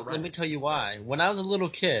me I've never tell read let me it. tell you why. When I was a little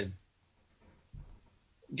kid,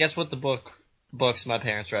 guess what books my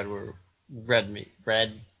parents read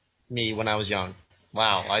me when I was young.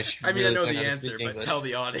 Wow, I should I mean, really I know learn the how to answer, speak but English. tell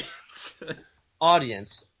the audience.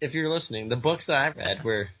 Audience, if you're listening, the books that I read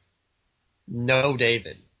were No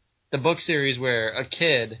David, the book series where a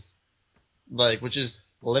kid, was just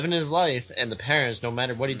living his life, and the parents, no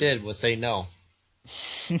matter what he did, would say no.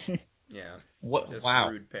 Yeah. What? Just Wow,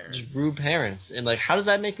 rude parents. just rude parents, and how does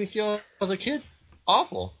that make me feel as a kid?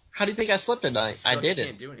 Awful. How do you think I slept at night? I You did can't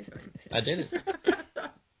it. do anything. I did it.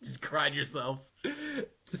 Just cried yourself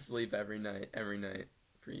to sleep every night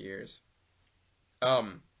for years. Yeah,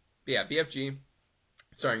 BFG,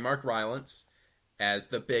 starring Mark Rylance as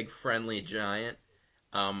the Big Friendly Giant.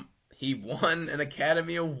 He won an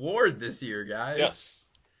Academy Award this year, guys. Yes.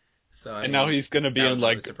 So I And mean, now he's going to be that in was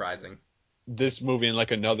really surprising. this movie in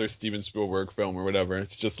another Steven Spielberg film or whatever.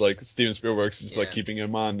 It's just Steven Spielberg's just Yeah. keeping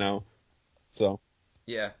him on now. So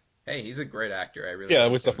Yeah. Hey, he's a great actor. I really yeah, it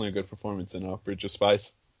like was him. definitely a good performance in Bridge of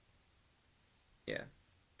Spies. Yeah.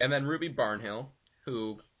 And then Ruby Barnhill,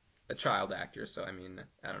 who, a child actor, so I mean,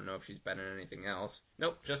 I don't know if she's been in anything else.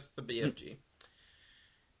 Nope, just the BFG.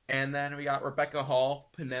 And then we got Rebecca Hall,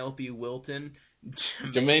 Penelope Wilton,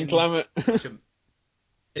 Jermaine Clement.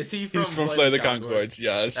 Is he from He's from Flight Flight of of the Conchords,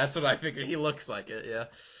 yes. That's what I figured. He looks like it, yeah.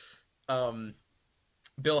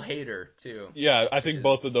 Bill Hader, too. Yeah, I think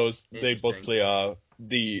both of those, they both interesting. play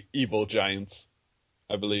the evil giants,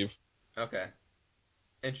 I believe. Okay.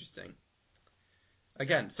 Interesting.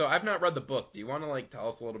 Again, so I've not read the book. Do you want to tell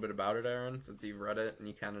us a little bit about it, Aaron, since you've read it and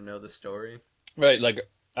you kind of know the story? Right,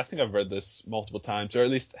 I think I've read this multiple times, or at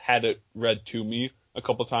least had it read to me a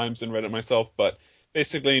couple times and read it myself, but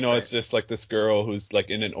basically, Right. it's just this girl who's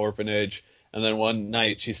in an orphanage, and then one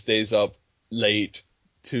night she stays up late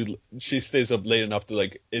enough to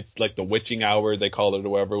it's the witching hour, they call it, or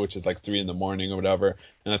whatever, which is 3 a.m. or whatever,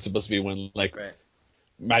 and that's supposed to be when Right.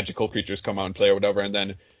 magical creatures come out and play or whatever, and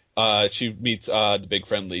then she meets the Big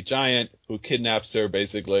Friendly Giant who kidnaps her,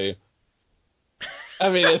 basically. I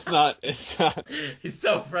mean, it's not. He's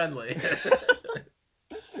so friendly.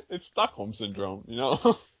 It's Stockholm syndrome,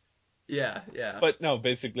 Yeah. But no,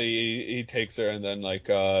 basically he takes her, and then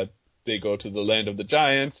they go to the land of the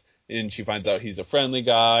giants, and she finds out he's a friendly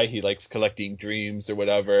guy. He likes collecting dreams or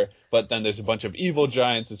whatever. But then there's a bunch of evil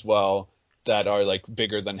giants as well that are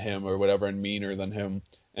bigger than him or whatever and meaner than him.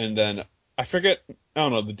 And then I forget. I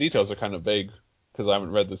don't know. The details are kind of vague because I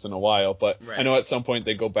haven't read this in a while. But Right. I know at some point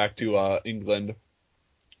they go back to England,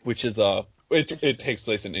 which is it takes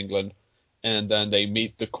place in England, and then they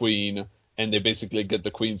meet the Queen. And they basically get the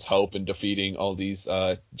Queen's help in defeating all these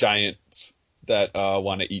giants that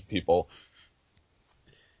want to eat people.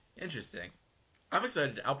 Interesting. I'm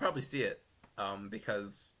excited. I'll probably see it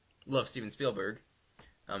because I love Steven Spielberg.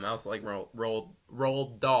 I also like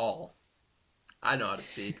Roald Dahl. I know how to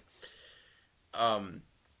speak.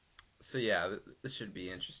 So yeah, this should be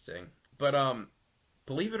interesting. But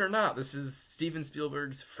believe it or not, this is Steven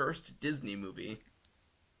Spielberg's first Disney movie.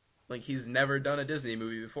 He's never done a Disney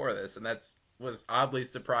movie before this, and was oddly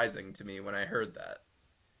surprising to me when I heard that.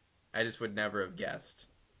 I just would never have guessed.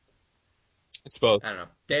 I suppose. I don't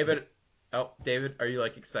know. David, are you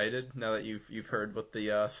excited now that you've heard what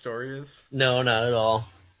the story is? No, not at all.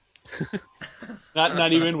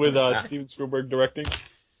 Not even with Steven Spielberg directing.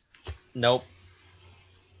 Nope.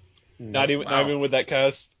 Not even Wow. with that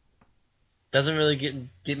cast. Doesn't really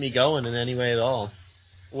get me going in any way at all.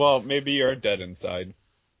 Well, maybe you're dead inside.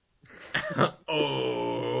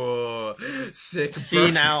 Oh, sick. See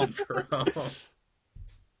burn, now. bro.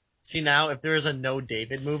 See now, if there was a No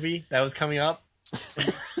David movie that was coming up,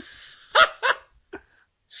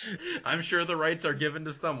 I'm sure the rights are given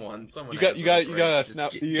to someone. Someone You has gotta those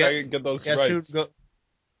rights. get those Guess who rights.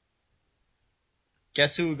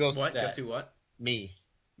 Guess who would go see What? that? Guess who? What? Me.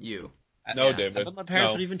 You. No, Yeah. David. But my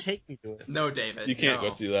parents No. would even take me to it. No, David. You can't no.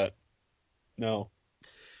 go see that. No.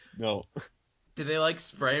 Do they like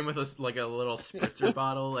spray him with a little spritzer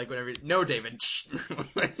bottle? Like whenever. No, David.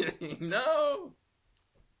 No.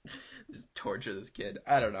 Just torture this kid.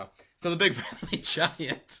 I don't know. So the Big Friendly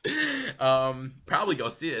Giant. Probably go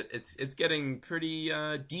see it. It's getting pretty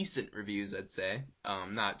decent reviews, I'd say.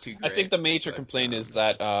 Not too I great. think the major complaint is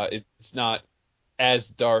that it's not as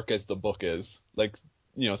dark as the book is. Like,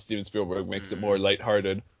 Steven Spielberg makes it more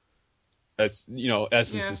lighthearted, as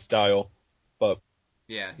is his style. But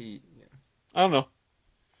yeah, I don't know.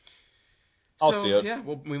 I'll see it. Yeah,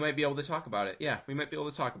 well, we might be able to talk about it. Yeah, we might be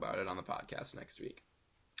able to talk about it on the podcast next week.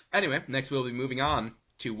 Anyway, next we'll be moving on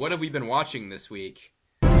to what have we been watching this week.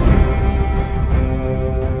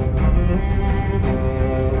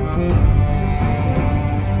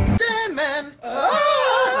 Man!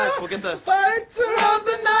 Nice, we'll get the fighter of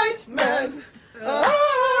the night, man!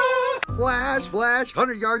 Flash,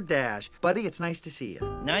 100-yard dash. Buddy, it's nice to see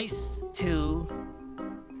you. Nice to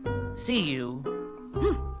see you,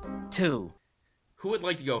 too. Who would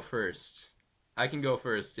like to go first? I can go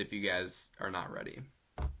first if you guys are not ready.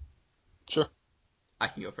 Sure. I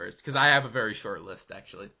can go first, because I have a very short list,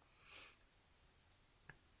 actually.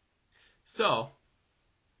 So,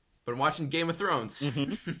 been watching Game of Thrones.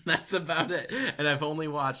 Mm-hmm. That's about it. And I've only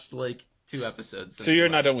watched, 2 episodes. Since So you're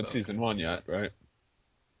we not last done with spoke. season 1 yet, right?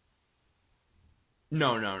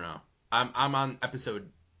 No. I'm on episode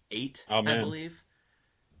 8, Oh, man. I believe.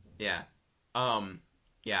 Yeah.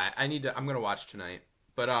 Yeah, I'm gonna watch tonight.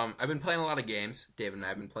 But I've been playing a lot of games. David and I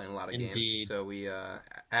have been playing a lot of games. Indeed. So I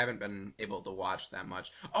haven't been able to watch that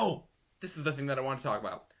much. Oh, this is the thing that I want to talk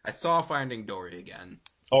about. I saw Finding Dory again.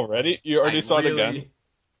 Already? You already saw it again?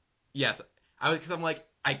 Yes. Because I'm like,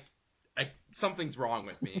 something's wrong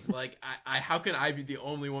with me. How can I be the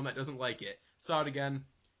only one that doesn't like it? Saw it again.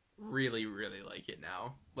 Really, really like it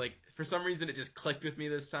now. For some reason, it just clicked with me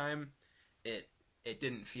this time. It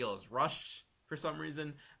didn't feel as rushed for some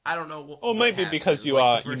reason. I don't know. Well, it might be because you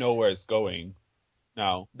know where it's going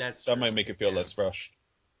now. That's true. That might make it feel less rushed.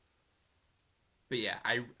 But yeah,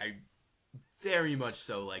 I very much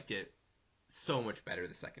so liked it so much better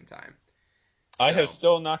the second time. I have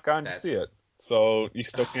still not gotten to see it, so you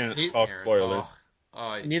still can't talk Aaron, spoilers.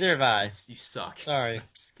 Neither have I. You suck. Sorry. I'm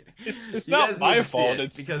just kidding. It's You not guys need my to see fault. it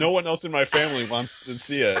It's because- no one else in my family wants to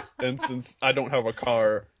see it, and since I don't have a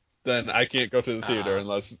car, then I can't go to the theater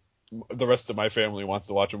unless the rest of my family wants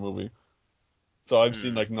to watch a movie. So I've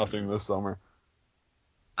seen nothing this summer.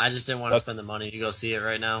 I just didn't want to spend the money to go see it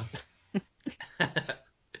right now. All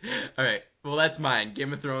right. Well, that's mine.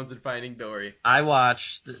 Game of Thrones and Finding Dory. I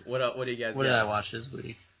watched. What do you guys? What did I watch this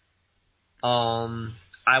week?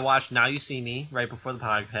 I watched Now You See Me right before the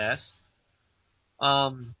podcast.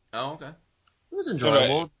 Oh, okay. It was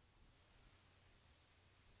enjoyable. Right.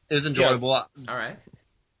 It was enjoyable. All right.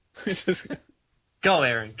 Go,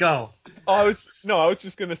 Aaron. Go. I was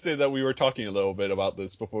just gonna say that we were talking a little bit about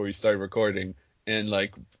this before we started recording, and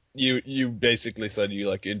you basically said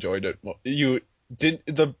you enjoyed it.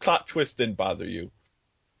 The plot twist didn't bother you.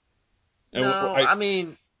 And No, I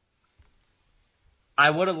mean, I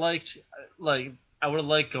would have liked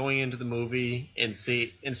going into the movie and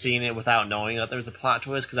seeing it without knowing that there was a plot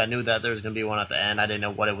twist, because I knew that there was going to be one at the end. I didn't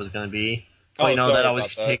know what it was going to be. But that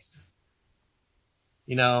always takes.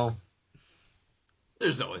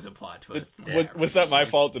 There's always a plot twist. Was that my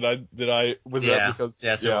fault? Was that because?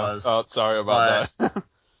 Yes, it was. Oh, sorry about that.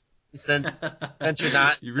 Since you're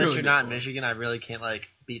not ruined it in for me. Michigan, I really can't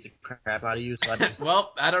beat the crap out of you. So I just, Well,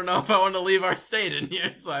 I don't know if I want to leave our state in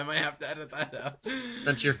here, so I might have to edit that out.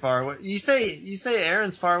 since you're far away, you say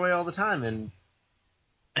Aaron's far away all the time, and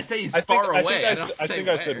I say he's far away. I think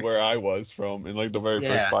I said where I was from in the very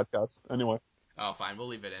first podcast. Anyway, oh, fine, we'll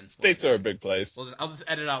leave it in. states are a big place. I'll just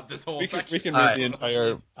edit out this whole section. We can read the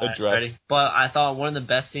entire address. ready? But I thought one of the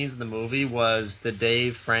best scenes in the movie was the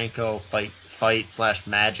Dave Franco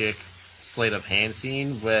fight/magic sleight of hand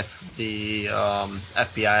scene with the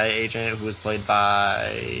FBI agent who was played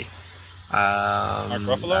by Mark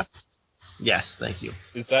Ruffalo? Yes, thank you.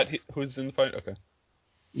 Is that who's in the fight? Okay.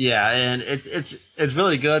 Yeah, and it's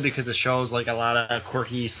really good because it shows a lot of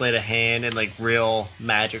quirky sleight of hand and real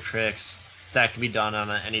magic tricks that can be done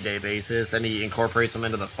on an any day basis, and he incorporates them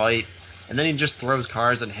into the fight, and then he just throws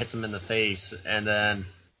cards and hits them in the face, and then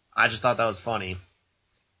I just thought that was funny.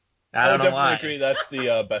 I don't know why. Agree. That's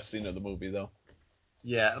the best scene of the movie, though.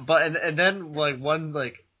 Yeah, but and then one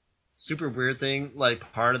super weird thing,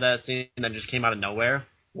 part of that scene that just came out of nowhere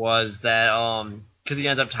was that because he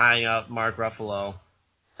ends up tying up Mark Ruffalo,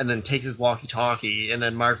 and then takes his walkie-talkie, and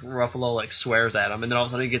then Mark Ruffalo like swears at him, and then all of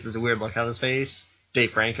a sudden he gets this weird look on his face,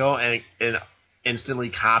 Dave Franco, and it instantly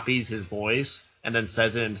copies his voice and then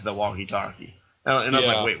says it into the walkie-talkie. And I was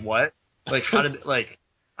like, wait, what? Like, how did like?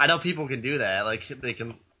 I know people can do that, like they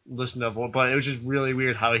can listen to a voice, but it was just really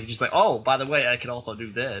weird how he just like, oh, by the way, I can also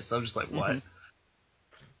do this. I'm just like, what?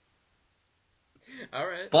 All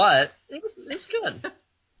right. But it was good.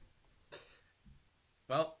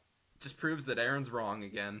 Well, just proves that Aaron's wrong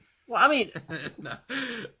again. Well, I mean, No.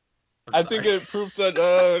 I think it proves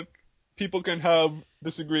that people can have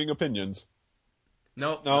disagreeing opinions.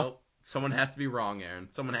 Nope. Someone has to be wrong, Aaron.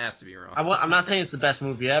 Someone has to be wrong. I'm not saying it's the best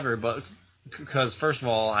movie ever, but because first of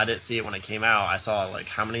all, I didn't see it when it came out. I saw it like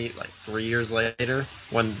 3 years later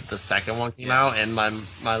when the second one came out, and my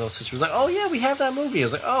little sister was like, "Oh yeah, we have that movie." I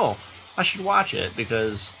was like, "Oh, I should watch it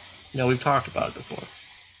because we've talked about it before."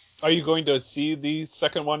 Are you going to see the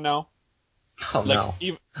second one now? Oh no,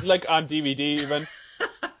 like on DVD even?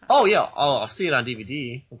 Oh yeah, I'll see it on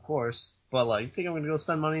DVD, of course. But like, you think I'm gonna go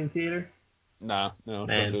spend money in theater? No, Man,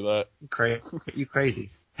 don't do that. You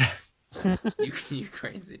crazy? You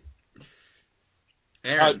crazy.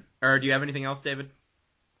 Aaron, or do you have anything else, David?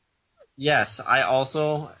 Yes, I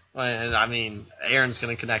also, and I mean, Aaron's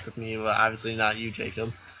gonna connect with me, but obviously not you,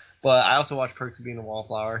 Jacob. But I also watched Perks of Being a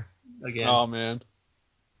Wallflower again. Oh man.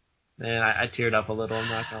 Man, I teared up a little. I'm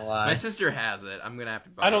not gonna lie. My sister has it. I'm gonna have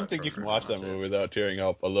to. Borrow I don't it think from you can her watch to that movie without tearing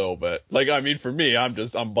up a little bit. Like, I mean, for me, I'm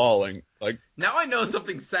bawling. Like, now I know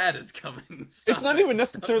something sad is coming. it's not even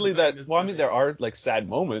necessarily that. Well, I mean, there are like sad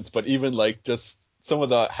moments, but even like just some of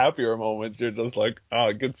the happier moments, you're just like, oh,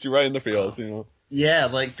 it gets you right in the feels, Yeah,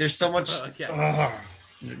 like there's so much. Okay.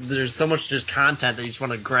 There's so much just content that you just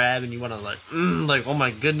want to grab and you want to like, oh my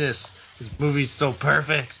goodness, this movie's so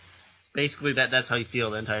perfect. Basically, that's how you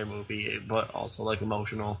feel the entire movie, but also like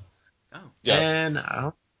emotional. Oh. Yes. And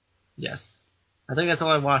yes, I think that's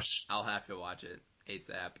all I watched. I'll have to watch it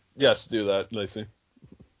ASAP. Yes, do that, Lacey.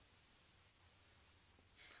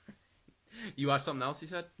 You watched something else? You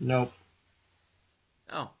said? Nope.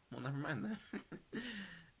 Oh, well, never mind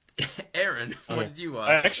then. Aaron, what did you watch?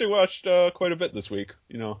 I actually watched quite a bit this week.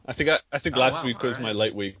 I think last week was my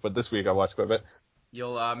light week, but this week I watched quite a bit.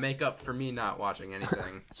 You'll make up for me not watching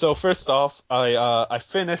anything. So first off, I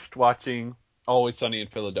finished watching Always Sunny in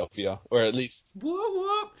Philadelphia, or at least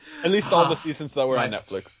all the seasons that were on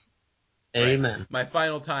Netflix. Amen. Right. My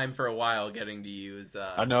final time for a while getting to use.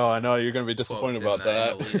 I know you're gonna be disappointed about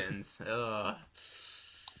that.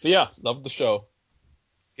 But yeah, loved the show.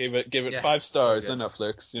 Gave it 5 stars on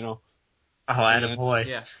Netflix. Oh, attaboy.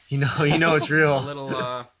 Yeah. You know it's real. A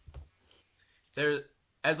little there.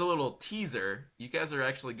 As a little teaser, you guys are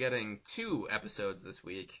actually getting 2 episodes this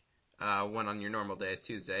week. One on your normal day,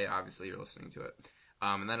 Tuesday. Obviously, you're listening to it.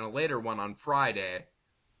 And then a later one on Friday,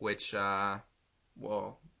 which,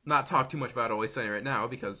 we'll not talk too much about Always Sunny right now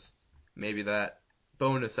because maybe that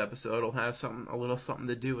bonus episode will have a little something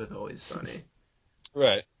to do with Always Sunny.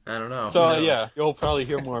 Right. I don't know. So yeah, you'll probably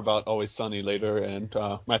hear more about Always Sunny later, and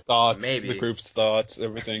my thoughts, Maybe. the group's thoughts,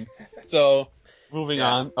 everything. So moving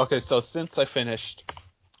on. Okay, so since I finished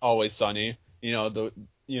Always Sunny,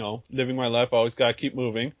 living my life, always gotta keep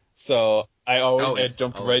moving. So I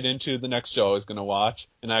jumped right into the next show I was gonna watch,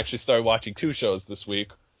 and I actually started watching 2 shows this week.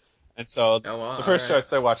 And so the first show I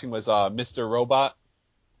started watching was Mr. Robot.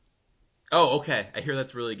 Oh, okay. I hear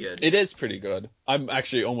that's really good. It is pretty good. I'm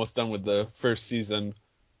actually almost done with the first season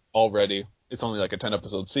already. It's only like a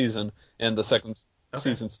 10-episode season, and the second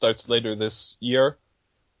season starts later this year.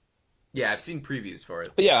 Yeah, I've seen previews for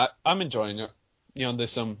it. But yeah, I'm enjoying it.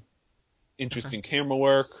 There's some interesting camera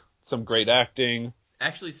work, some great acting.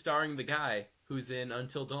 Actually starring the guy who's in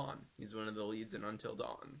Until Dawn. He's one of the leads in Until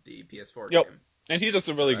Dawn, the PS4 Yep. game. And he does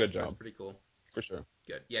a really good job. That's pretty cool. For sure.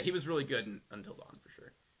 Good. Yeah, he was really good in Until Dawn, for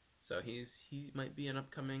sure. So he might be an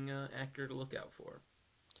upcoming actor to look out for.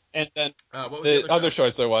 And then what was the other show I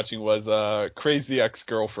started watching was Crazy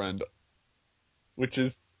Ex-Girlfriend, which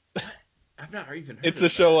is... I've not even heard It's of a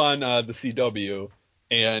show on the CW,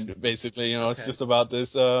 and basically, it's just about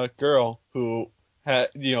this girl who had,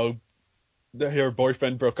 her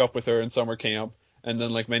boyfriend broke up with her in summer camp, and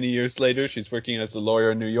then like many years later, she's working as a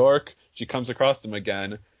lawyer in New York. She comes across him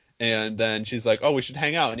again, and then she's like, "Oh, we should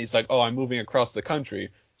hang out," and he's like, "Oh, I'm moving across the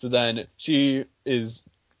country." So then she is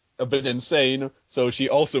a bit insane, so she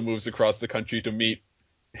also moves across the country to meet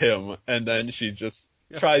him, and then she just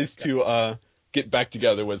tries to get back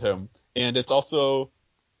together with him. And it's also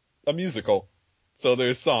a musical, so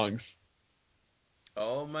there's songs.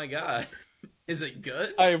 Oh my god. Is it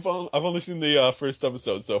good? I've only seen the first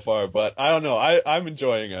episode so far, but I don't know. I'm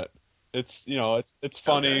enjoying it. It's it's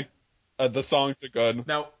funny. Okay. The songs are good.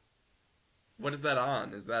 Now, what is that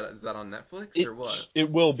on? Is that on Netflix It or what? it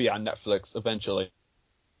will be on Netflix eventually.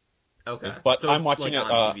 Okay. But so I'm it's watching like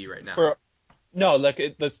it on TV right now. for no, like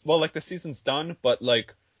like the season's done, but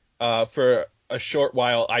like for a short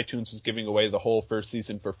while iTunes was giving away the whole first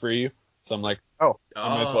season for free. So I'm like, oh,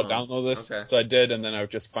 I might as well download this. Okay. So I did, and then I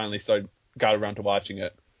just finally got around to watching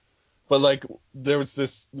it. But like there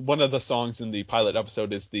was one of the songs in the pilot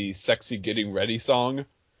episode is the "Sexy Getting Ready" song,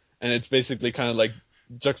 and it's basically kind of like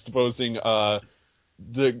juxtaposing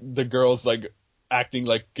the girls like acting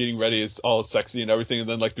like getting ready is all sexy and everything, and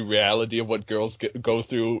then like the reality of what girls go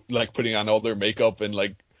through, like putting on all their makeup and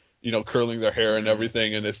like curling their hair and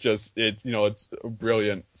everything, and it's a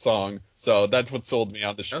brilliant song. So that's what sold me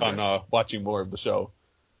on on watching more of the show.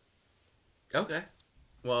 Okay.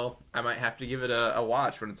 Well, I might have to give it a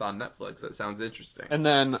watch when it's on Netflix. That sounds interesting. And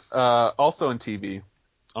then also in TV,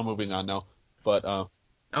 I'm moving on now, but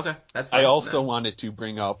okay, that's fine. I also wanted to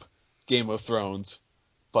bring up Game of Thrones,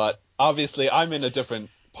 but obviously I'm in a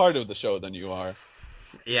different part of the show than you are.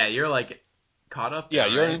 Yeah, you're like caught up. Yeah,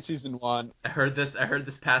 now, you're right? in season 1. I heard this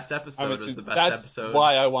past episode was the best that's episode. That's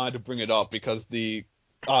why I wanted to bring it up, because the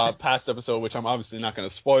past episode, which I'm obviously not going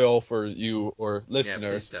to spoil for you or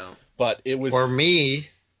listeners, yeah, please don't. But it was for me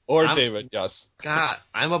or David. Yes. God,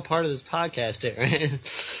 I'm a part of this podcast, Aaron.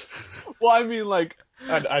 Well, I mean, like,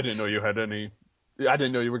 I didn't know you had any. I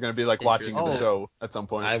didn't know you were going to be like watching the show at some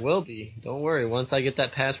point. I will be. Don't worry. Once I get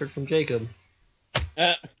that password from Jacob. Oh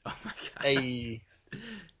my god. Hey.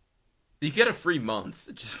 You get a free month.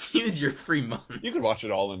 Just use your free month. You could watch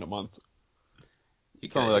it all in a month.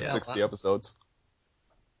 It's only like 60 episodes.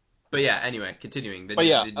 But yeah, anyway, continuing the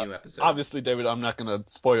new episode. Obviously, David, I'm not going to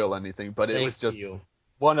spoil anything, but it was just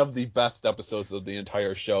one of the best episodes of the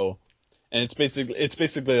entire show. And it's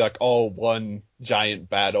basically like all one giant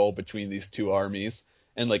battle between these two armies.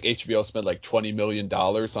 And like HBO spent like $20 million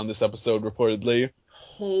on this episode reportedly.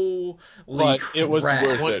 Holy but crap. It was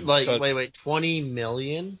worth it. Wait, $20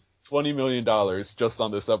 million? $20 million just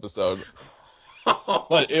on this episode.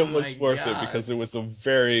 But it was worth it because it was a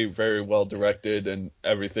very, very well directed and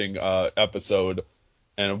everything episode,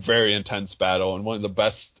 and a very intense battle, and one of the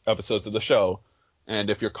best episodes of the show. And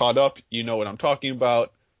if you're caught up, you know what I'm talking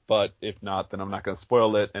about. But if not, then I'm not going to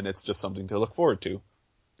spoil it, and it's just something to look forward to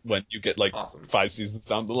when you get like 5 seasons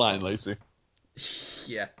down the line, Lacey.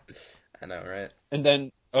 Yeah, I know, right? And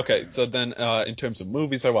then, in terms of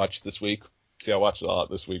movies I watched this week, I watched a lot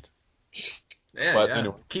this week. Yeah,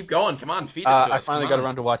 Anyway, keep going. Come on, feed it to us. I finally got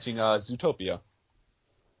around to watching Zootopia.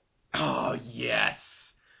 Oh,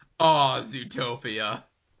 yes. Oh, Zootopia.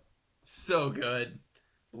 So good.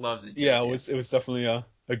 Love Zootopia. Yeah, it was definitely a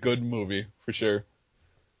good movie, for sure.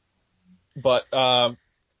 But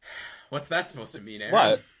what's that supposed to mean, Aaron?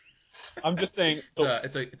 What? I'm just saying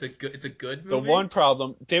it's a good movie. The one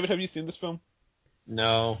problem, David, have you seen this film?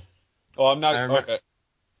 No. Oh, I'm not. Okay.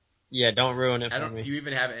 Yeah, don't ruin it for me. Do you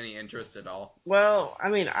even have any interest at all? Well, I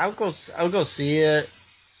mean, I'll go see it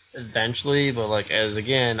eventually, but like I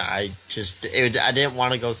didn't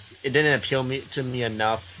want to go. It didn't appeal to me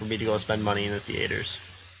enough for me to go spend money in the theaters.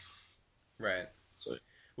 Right.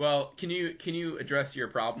 Well, can you address your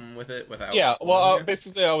problem with it without? Yeah. Well,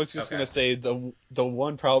 basically, I was just gonna say the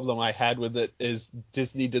one problem I had with it is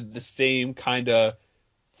Disney did the same kind of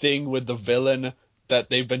thing with the villain that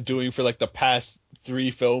they've been doing for like the past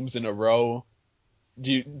 3 films in a row.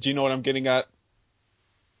 Do you know what I'm getting at?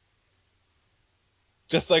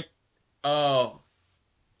 Just like,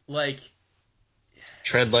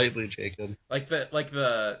 tread lightly, Jacob. Like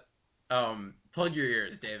the plug your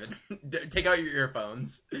ears, David. Take out your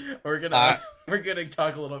earphones. We're gonna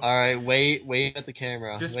talk a little. All right, wave at the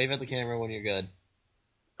camera. Wave at the camera when you're good.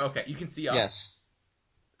 Okay, you can see us. Yes.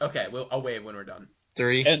 Okay, I'll wave when we're done.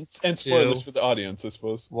 3 and spoilers 2, for the audience, I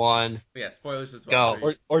suppose. 1. Yeah, spoilers as well.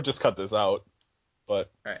 Go. Or just cut this out. But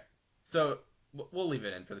all right, so we'll leave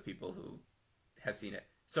it in for the people who have seen it.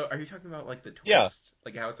 So, are you talking about like the twist? Yeah.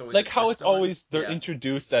 Like how it's always they're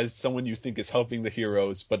introduced as someone you think is helping the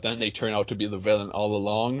heroes, but then they turn out to be the villain all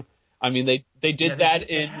along. I mean, they did that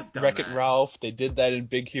in Wreck-It Ralph. They did that in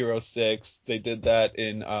Big Hero 6. They did that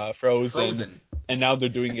in Frozen. And now they're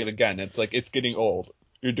doing it again. It's like, it's getting old.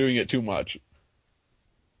 You're doing it too much.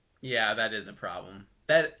 Yeah, that is a problem.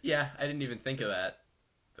 I didn't even think of that.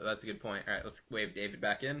 But that's a good point. All right, let's wave David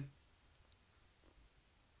back in.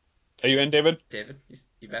 Are you in, David? David,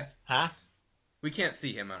 you back? Huh? We can't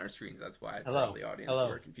see him on our screens. That's why. Hello. For all the audience who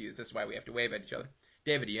are confused. That's why we have to wave at each other.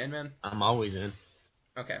 David, you in, man? I'm always in.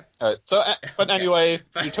 Okay. All right. So, but anyway,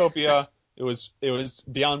 Zootopia. It was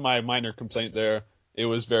beyond my minor complaint there. It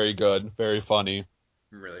was very good, very funny.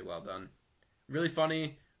 Really well done. Really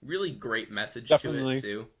funny, really great message to Definitely. it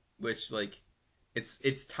too, which like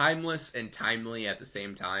it's timeless and timely at the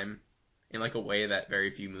same time in like a way that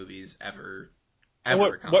very few movies ever And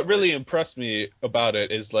ever what really accomplish. impressed me about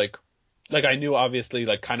it is like I knew obviously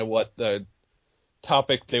like kind of what the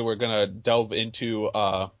topic they were gonna delve into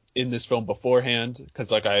in this film beforehand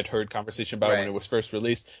because like I had heard conversation about it when Right. it was first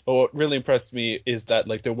released. But what really impressed me is that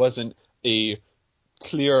like there wasn't a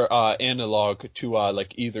clear analog to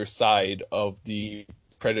like either side of the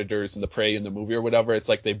predators and the prey in the movie or whatever. It's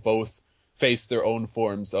like they both face their own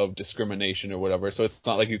forms of discrimination or whatever. So it's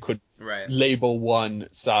not like you could Right. label one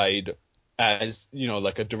side as, you know,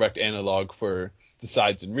 like a direct analog for the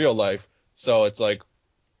sides in real life. So it's like,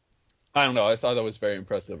 I don't know. I thought that was very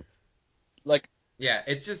impressive. Like, Yeah,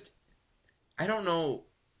 it's just I don't know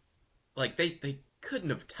like they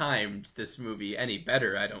couldn't have timed this movie any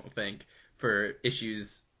better, I don't think, for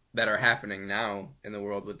issues that are happening now in the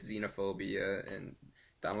world with xenophobia and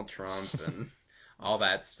Donald Trump and all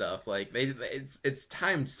that stuff. Like it's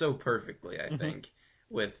timed so perfectly, I mhm. think,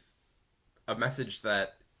 with a message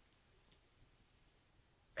that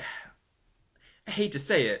I hate to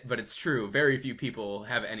say it, but it's true. Very few people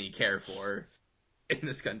have any care for in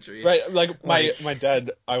this country. Right, like Like, my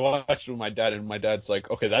dad, I watched it with my dad, and my dad's like,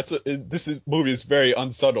 okay, movie is very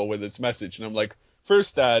unsubtle with its message, and I'm like,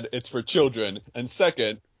 first, Dad, it's for children, and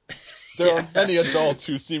second, there are yeah, many adults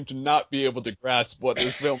who seem to not be able to grasp what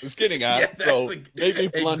this film is getting yeah, at, that's so like maybe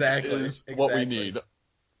blunt exactly, is what we exactly. need.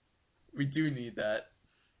 We do need that.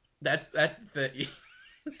 That's the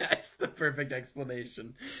that's the perfect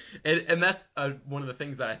explanation, and that's one of the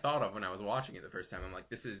things that I thought of when I was watching it the first time. I'm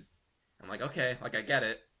like, okay, like I get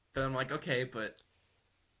it, but I'm like, okay, but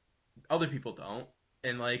other people don't,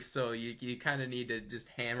 and like, so you kind of need to just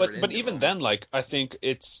hammer it But into even them. then, like I think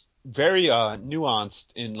it's very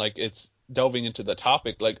nuanced in like it's delving into the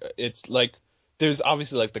topic. Like it's like there's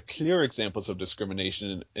obviously like the clear examples of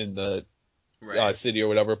discrimination in the Right. city or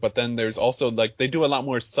whatever, but then there's also like they do a lot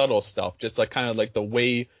more subtle stuff, just like kind of like the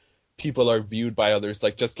way people are viewed by others,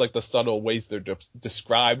 like just like the subtle ways they're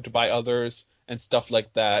described by others and stuff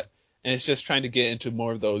like that. And it's just trying to get into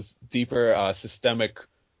more of those deeper systemic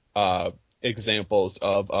uh, examples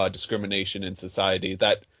of discrimination in society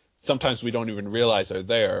that sometimes we don't even realize are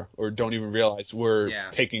there or don't even realize we're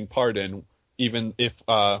Yeah. taking part in, even if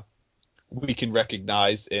we can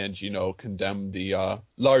recognize and condemn the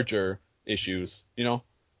larger issues.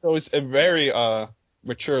 So it's a Yeah. very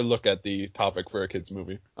mature look at the topic for a kids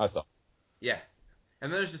movie, I thought. Yeah.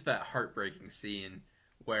 And there's just that heartbreaking scene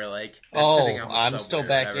where like they're sitting Oh, on the I'm subway still or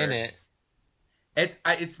back in whatever. it.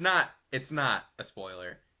 It's not a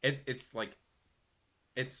spoiler. It's like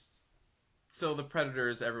it's so the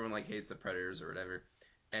predators, everyone like hates the predators or whatever.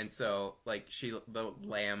 And so like the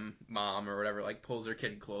lamb mom or whatever like pulls her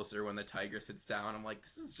kid closer when the tiger sits down. I'm like,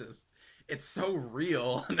 this is just it's so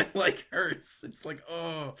real and it like hurts. It's like,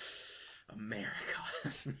 oh, America.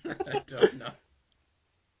 I don't know.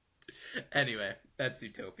 Anyway, that's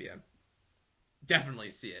Utopia. Definitely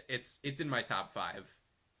see it. It's in my top five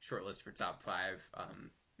shortlist for top five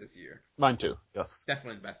this year. Mine too. Yes.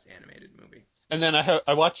 Definitely the best animated movie. And then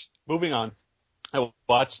I watched. Moving on. I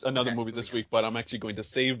watched another Okay, movie moving this on. week, but I'm actually going to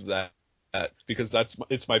save that because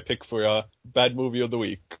it's my pick for bad movie of the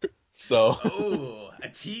week. So Oh, a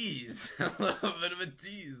tease. A little bit of a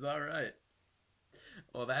tease. All right.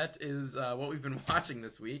 Well, that is what we've been watching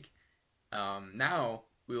this week. Now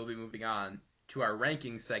we will be moving on to our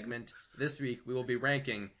ranking segment. This week we will be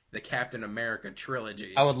ranking the Captain America I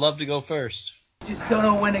trilogy. would love to go first. Just don't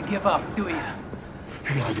know when to give up, do you? I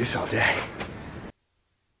can do this all day.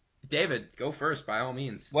 David, go first by all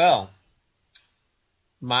means. Well,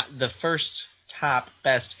 the first top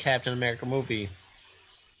best Captain America movie,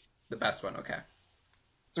 The best one, okay.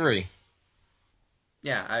 3.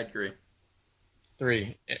 Yeah, I agree.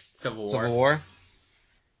 3. Civil Civil War. War.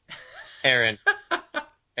 Aaron.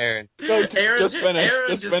 Aaron. no, Aaron, Aaron just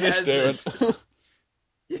just finish, has Darren. this.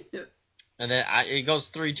 And then it goes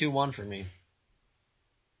 3-2-1 for me.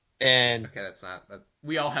 And Okay, that's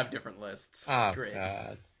we all have different lists. oh Great.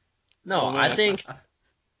 god, no, Oh, I man. think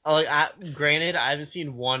like granted I haven't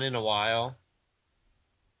seen one in a while,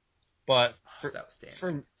 but It's outstanding. for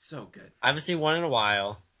It's so good. I haven't seen one in a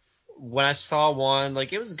while. When I saw one,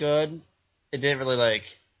 like it was good. It didn't really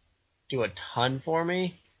like do a ton for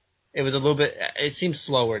me. It was a little bit. It seemed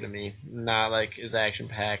slower to me, not like as action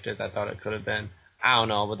packed as I thought it could have been. I don't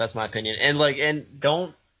know, but that's my opinion. And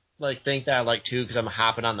don't like think that I like two because I'm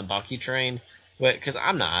hopping on the Bucky train, but because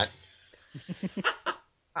I'm not.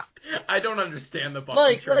 I don't understand the Bucky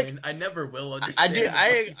Like- train. I never will I understand do. the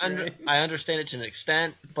Bucky train. I understand it to an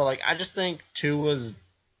extent, but like I just think 2 was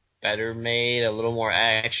better made, a little more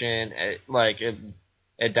action.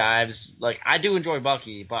 It dives. Like I do enjoy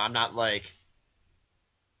Bucky, but I'm not like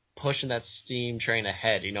pushing that steam train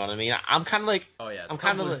ahead. You know what I mean? I'm kind of like, Oh yeah, I'm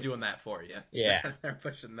kind of Tumblr's like, doing that for you. Yeah. They're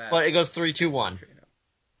pushing that. but it goes 3, 2, 1,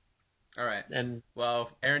 All right. and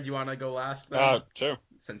Well, Aaron, do you want to go last then? Sure.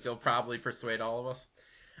 Since you'll probably persuade all of us.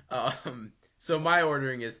 So my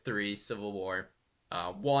ordering is 3, Civil War,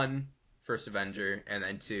 1, First Avenger, and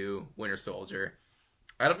then 2, Winter Soldier.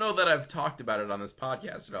 I don't know that I've talked about it on this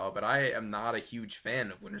podcast at all, but I am not a huge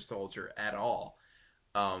fan of Winter Soldier at all.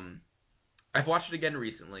 I've watched it again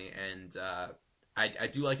recently, and I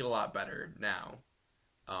do like it a lot better now.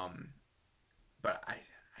 But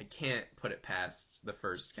I can't put it past the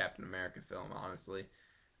first Captain America film, honestly.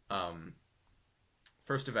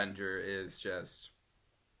 First Avenger is just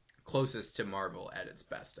closest to Marvel at its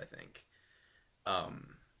best, I think. I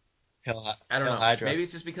don't know. Hydra. Maybe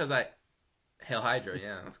it's just because Hail Hydra,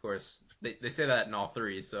 yeah, of course. They say that in all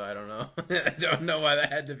 3, so I don't know. I don't know why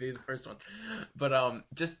that had to be the first one. But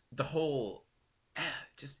just the whole,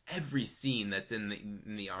 just every scene that's in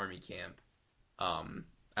the army camp,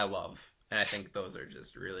 I love, and I think those are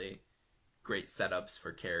just really great setups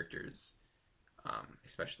for characters,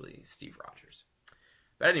 especially Steve Rogers.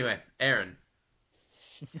 But anyway, Aaron,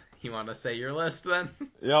 you want to say your list then?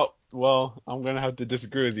 Yep. Well, I'm gonna have to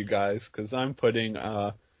disagree with you guys because I'm putting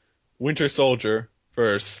Winter Soldier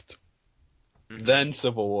first, then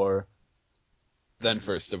Civil War, then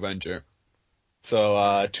First Avenger.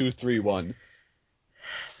 So 2, 3, 1.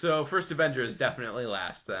 So First Avenger is definitely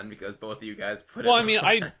last then, because both of you guys put Well, it I mean,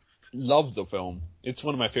 I last. love the film. It's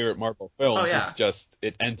one of my favorite Marvel films. Oh, yeah. It's just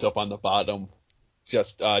it ends up on the bottom,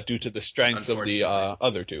 just due to the strengths of the Unfortunately.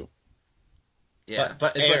 other 2. Yeah,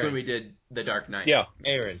 But it's like Aaron. when we did The Dark Knight. Yeah.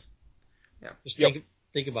 Aaron. Yeah. Just Yep.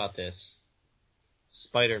 think about this.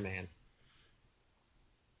 Spider-Man.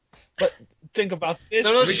 But think about this.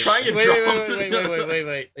 No, Are we trying to wait, draw-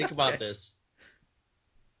 wait. Think about this.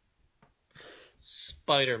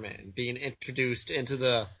 Spider-Man being introduced into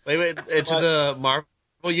the the Marvel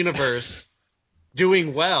universe,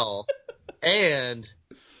 doing well, and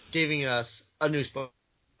giving us a new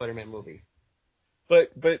Spider-Man movie.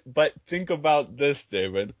 But think about this,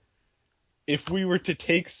 David. If we were to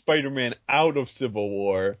take Spider-Man out of Civil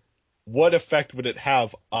War, what effect would it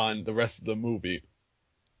have on the rest of the movie?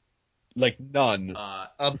 Like none.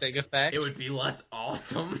 A big effect. It would be less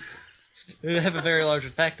awesome. It would have a very large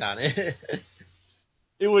effect on it.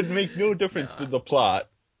 It would make no difference to the plot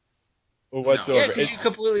or whatsoever. Yeah, because you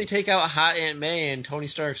completely take out Hot Aunt May and Tony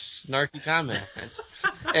Stark's snarky comments,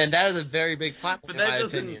 and that is a very big plot But in that my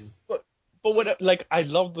doesn't- opinion. But what? Like, I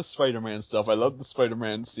love the Spider-Man stuff. I love the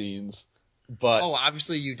Spider-Man scenes. But Oh,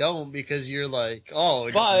 obviously you don't, because you're like, oh,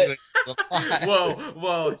 it But- doesn't do anything to the plot.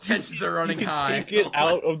 Whoa, tensions are running you could high. take it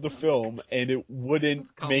out of the film, and it wouldn't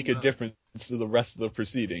Let's calm make a down. difference to the rest of the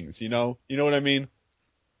proceedings. You know what I mean?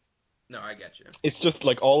 No, I get you. It's just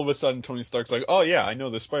like all of a sudden Tony Stark's like, oh yeah, I know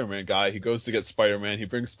the Spider-Man guy. He goes to get Spider-Man. He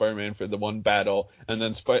brings Spider-Man for the one battle, and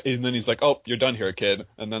then he's like, oh, you're done here, kid.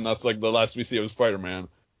 And then that's like the last we see of Spider-Man.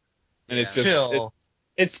 And it's just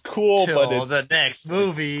it's cool, Till but the next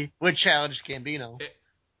movie with Challenge Gambino.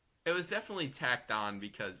 It was definitely tacked on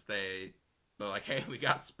because they're like, hey, we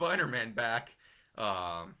got Spider-Man back.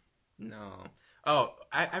 No. Oh,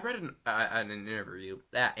 I read an interview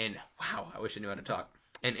and wow, I wish I knew how to talk.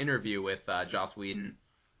 An interview with Joss Whedon,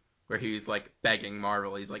 where he was like begging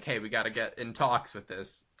Marvel. He's like, hey, we got to get in talks with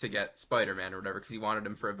this to get Spider-Man or whatever, because he wanted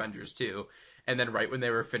him for Avengers 2. And then right when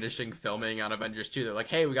they were finishing filming on Avengers 2, they're like,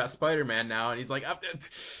 hey, we got Spider-Man now. And he's like,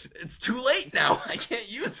 it's too late now. I can't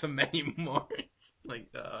use him anymore. It's like,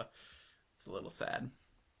 it's a little sad.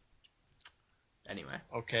 Anyway.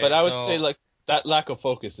 Okay, But I would say like that lack of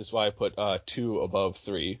focus is why I put 2 above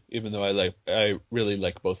 3, even though I really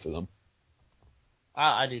like both of them.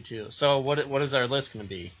 I do too. So what is our list going to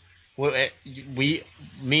be? Me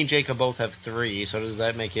and Jacob both have 3, so does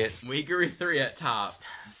that make it? We agree 3 at top.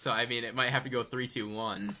 So, I mean, it might have to go 3, 2,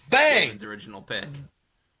 1. Bang! David's original pick.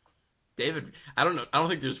 David, I don't know. I don't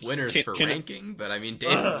think there's winners for ranking, but I mean,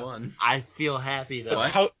 David won. I feel happy though.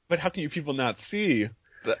 But how can you people not see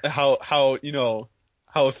how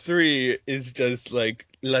 3 is just like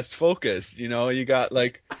less focused? You know, you got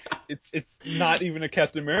like it's not even a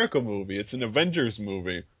Captain America movie. It's an Avengers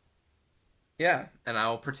movie. Yeah, and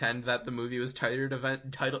I'll pretend that the movie was titled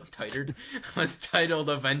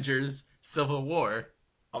Avengers Civil War.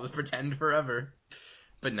 I'll just pretend forever.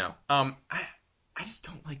 But no, I just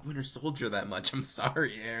don't like Winter Soldier that much. I'm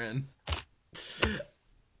sorry, Aaron.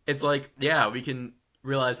 it's like, yeah, we can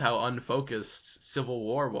realize how unfocused Civil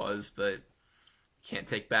War was, but can't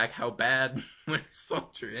take back how bad Winter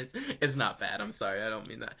Soldier is. It's not bad. I'm sorry. I don't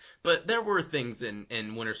mean that. But there were things in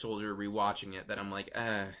Winter Soldier rewatching it that I'm like,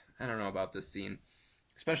 I don't know about this scene.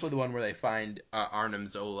 Especially the one where they find Arnim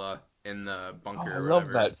Zola in the bunker I or love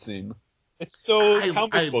whatever. that scene. It's so I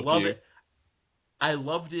comic booky. love it. I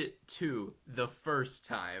loved it too the first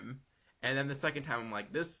time. And then the second time I'm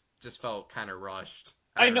like, this just felt kind of rushed.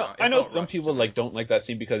 I don't know. know. It I know felt some rushed people to me. don't like that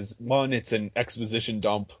scene because one, it's an exposition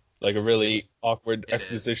dump, like a really awkward It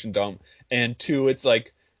exposition dump, and two, it's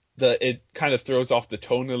like it kind of throws off the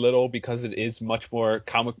tone a little because it is much more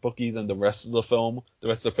comic booky than the rest of the film. The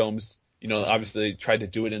rest of the films, obviously tried to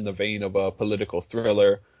do it in the vein of a political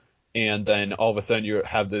thriller, and then all of a sudden you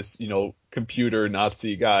have this, computer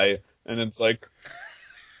Nazi guy, and it's like,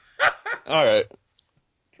 all right.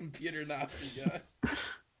 Computer Nazi guy.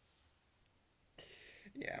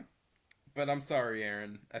 Yeah. But I'm sorry,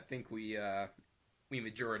 Aaron. I think we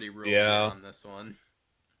majority ruled you Yeah. on this one.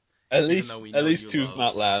 At Even though least we at know least you two's love-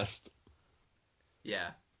 not last.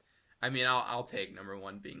 Yeah. I mean, I'll take number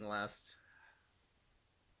one being last.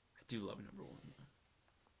 I do love number one.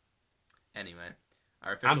 Anyway,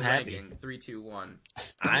 our official I'm happy. ranking 3, 2, 1.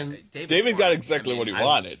 David got exactly what he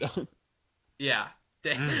wanted. Yeah.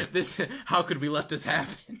 How could we let this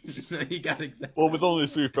happen? He got exactly. Well, with only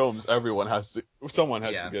 3 films, someone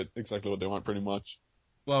has Yeah. to get exactly what they want, pretty much.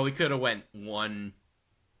 Well, we could have went 1,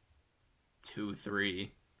 2,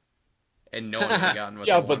 3, and no one would have gotten what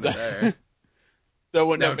Yeah, they but wanted there. that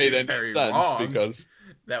wouldn't That have would be made any very sense wrong. because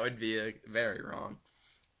That would be very wrong.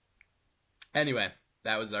 Anyway,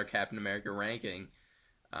 that was our Captain America ranking.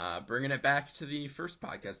 Bringing it back to the first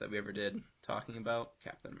podcast that we ever did, talking about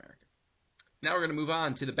Captain America. Now we're going to move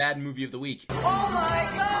on to the bad movie of the week. Oh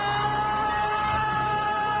my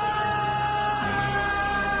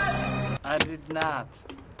God! I did not.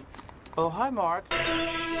 Oh, hi, Mark.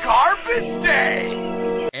 Garbage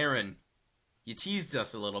day! Aaron, you teased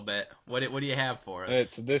us a little bit. What do you have for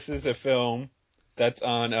us? this is a film that's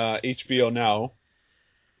on HBO now.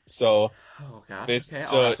 So, Oh, God. it's, Okay,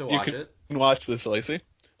 so I'll have to you watch can it. watch this, Lacey.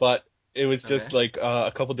 But it was just Okay. like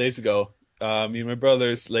a couple days ago. Me and my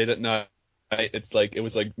brothers late at night. It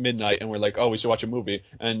was like midnight, and we're like, oh, we should watch a movie.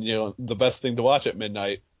 And the best thing to watch at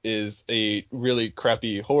midnight is a really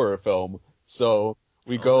crappy horror film. So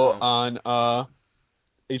we go no. on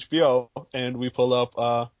HBO and we pull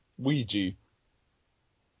up Ouija.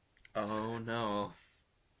 Oh, no.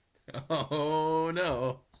 Oh,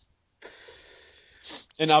 no.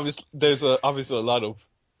 And obviously, there's obviously a lot of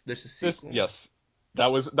There's a this. sequel. Yes, that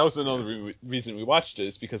was another reason we watched it,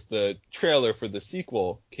 is because the trailer for the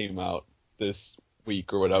sequel came out this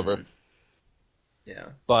week or whatever. Mhm. Yeah.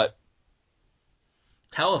 But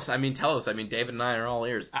Tell us. I mean, David and I are all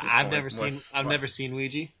ears at this I've point. never seen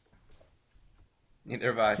Ouija.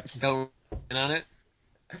 Neither have I. Don't in on it.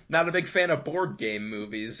 Not a big fan of board game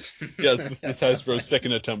movies. yes, this is Hasbro's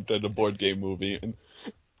second attempt at a board game movie, and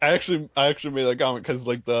I actually made that comment because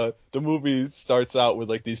like the movie starts out with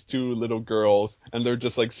like these 2 little girls, and they're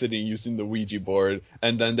just like sitting using the Ouija board,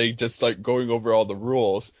 and then they just start going over all the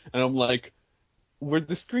rules, and I'm like, were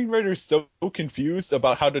the screenwriters so confused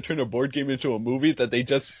about how to turn a board game into a movie that they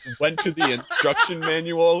just went to the instruction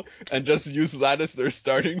manual and just used that as their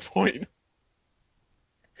starting point?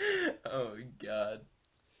 Oh, God.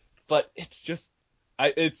 But it's just,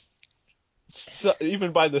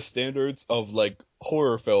 even by the standards of like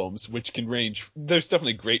horror films, which can range. There's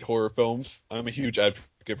definitely great horror films. I'm a huge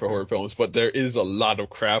advocate for horror films, but there is a lot of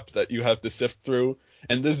crap that you have to sift through,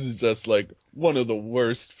 and this is just like one of the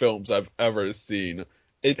worst films I've ever seen.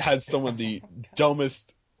 It has some of the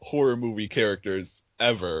dumbest horror movie characters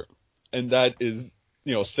ever, and that is,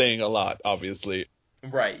 saying a lot, obviously.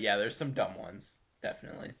 Right, yeah, there's some dumb ones.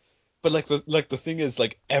 Definitely. But the thing is,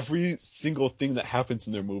 like, every single thing that happens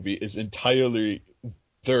in their movie is entirely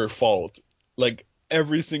their fault. Like,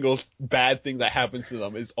 every single bad thing that happens to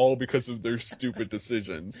them is all because of their stupid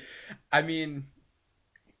decisions. I mean,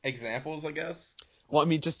 examples, I guess. Well, I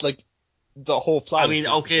mean, just like the whole plot. I mean,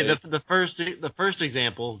 okay, the first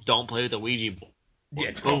example, don't play with the Ouija board.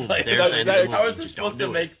 Yeah, Boom, don't play. there's the end of the movie. How is this Just don't supposed to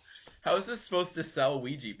do make? it. How is this supposed to sell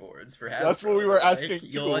Ouija boards for Hasbro? That's what we were Like, asking.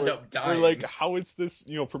 you'll end up dying. We're like, how is this,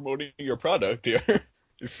 promoting your product here?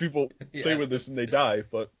 If people play with this and they die,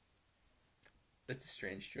 but that's a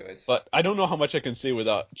strange choice. But I don't know how much I can say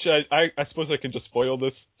without. I suppose I can just spoil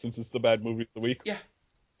this since it's the bad movie of the week. Yeah,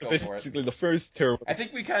 go for it. Basically, the first terrible. I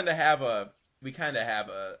think we kind of have a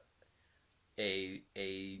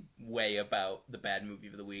way about the bad movie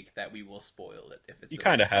of the week that we will spoil it if it's. You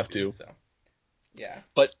kind of have to. So. Yeah.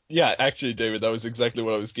 But yeah, actually, David, that was exactly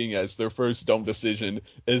what I was getting at. Is their first dumb decision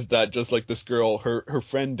is that just like this girl, her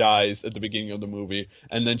friend dies at the beginning of the movie,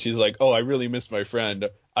 and then she's like, "Oh, I really miss my friend.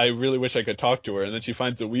 I really wish I could talk to her." And then she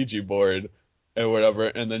finds a Ouija board or whatever,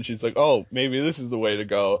 and then she's like, "Oh, maybe this is the way to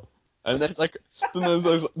go." And then like then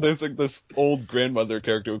there's like this old grandmother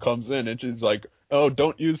character who comes in, and she's like, "Oh,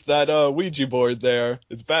 don't use that Ouija board there.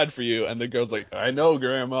 It's bad for you." And the girl's like, "I know,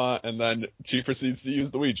 Grandma." And then she proceeds to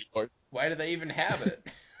use the Ouija board. Why do they even have it?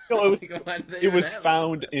 No, Like, why do they it even was have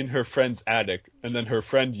found in her friend's attic, and then her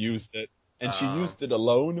friend used it, and she Oh. used it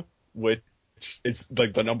alone, which is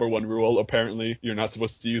like the number one rule. Apparently, you're not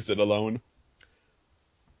supposed to use it alone.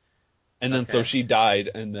 And then so Okay. she died,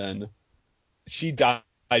 and then she died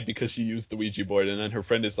because she used the Ouija board, and then her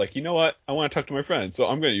friend is like, you know what? I want to talk to my friend, so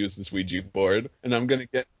I'm going to use this Ouija board, and I'm going to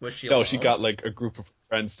get. Was she No, alone? she got like a group of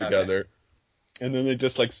friends together, and then they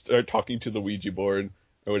just like start talking to the Ouija board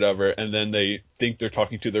or whatever, and then they think they're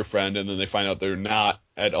talking to their friend, and then they find out they're not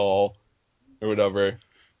at all or whatever,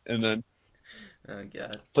 and then Oh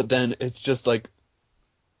god. but then it's just like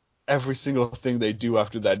every single thing they do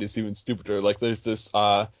after that is even stupider. Like there's this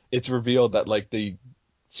it's revealed that like the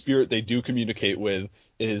spirit they do communicate with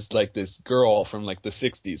is like this girl from like the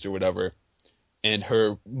 60s or whatever, and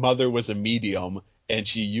her mother was a medium, and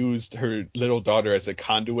she used her little daughter as a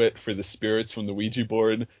conduit for the spirits from the Ouija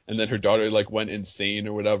board, and then her daughter like went insane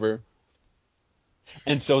or whatever.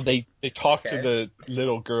 And so they talk to the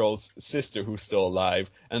little girl's sister who's still alive,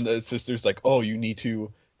 and the sister's like, "Oh, you need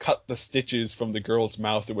to cut the stitches from the girl's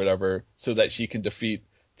mouth or whatever so that she can defeat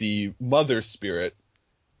the mother spirit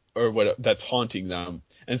or what that's haunting them."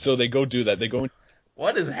 And so they go do that.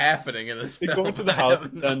 What is happening in this They film? go into the I house,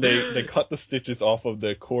 have and they cut the stitches off of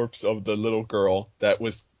the corpse of the little girl that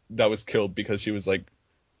was killed because she was like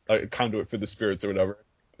a conduit for the spirits or whatever.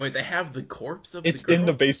 Wait, they have the corpse of It's the girl? in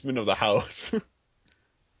the basement of the house.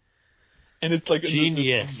 And it's like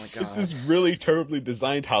Genius. Oh my God. it's this really terribly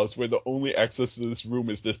designed house where the only access to this room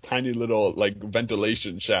is this tiny little like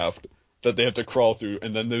ventilation shaft that they have to crawl through,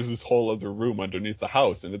 and then there's this whole other room underneath the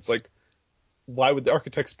house, and it's like, why would the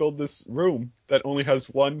architects build this room that only has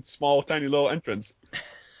one small tiny little entrance?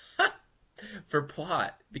 For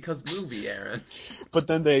plot, because movie, Aaron. But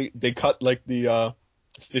then they cut like the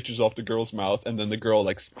stitches off the girl's mouth, and then the girl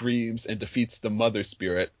like screams and defeats the mother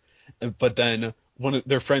spirit. But then one of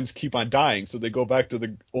their friends keep on dying, so they go back to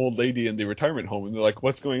the old lady in the retirement home, and they're like,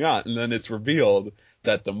 "What's going on?" And then it's revealed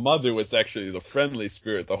that the mother was actually the friendly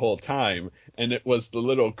spirit the whole time, and it was the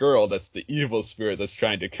little girl that's the evil spirit that's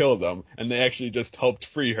trying to kill them, and they actually just helped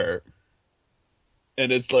free her.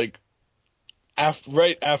 And it's like,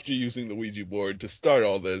 right after using the Ouija board to start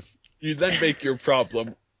all this, you then make your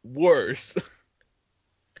problem worse.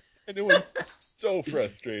 And it was so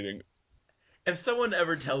frustrating. If someone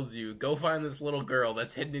ever tells you, go find this little girl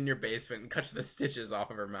that's hidden in your basement and cut the stitches off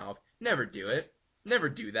of her mouth, never do it. Never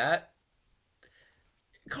do that.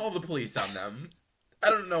 Call the police on them. I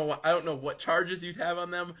don't know what charges you'd have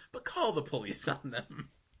on them, but call the police on them.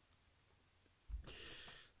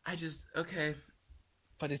 Okay.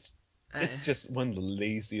 But it's just one of the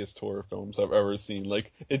laziest horror films I've ever seen.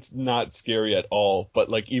 Like, it's not scary at all, but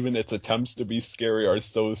like even its attempts to be scary are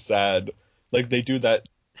so sad. Like they do that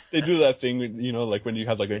thing, you know, like when you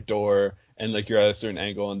have like a door and like you're at a certain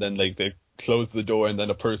angle, and then like they close the door and then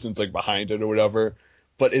a person's like behind it or whatever.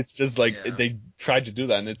 But it's just like Yeah. they tried to do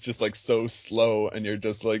that, and it's just like so slow, and you're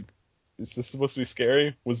just like, is this supposed to be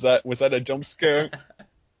scary? Was that a jump scare?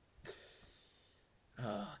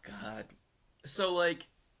 Oh god. So like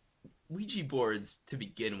Ouija boards to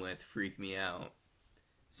begin with freak me out.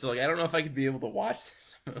 So like I don't know if I could be able to watch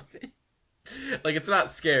this movie. Like it's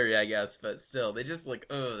not scary, I guess, but still they just like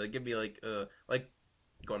they give me like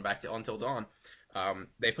going back to Until Dawn.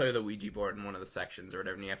 They play the Ouija board in one of the sections or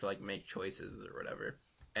whatever, and you have to like make choices or whatever.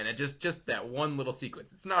 And it just that one little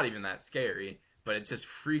sequence. It's not even that scary, but it just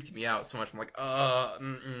freaked me out so much. I'm like,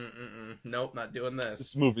 nope, not doing this.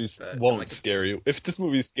 This movie But won't like, scare you. If this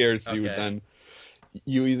movie scares you, Okay. then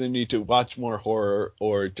you either need to watch more horror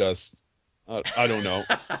or just, I don't know,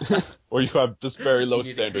 or you have just very low You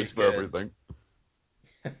need to get standards for good. everything.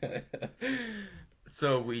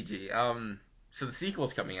 So Ouija, so the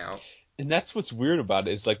sequel's coming out. And that's what's weird about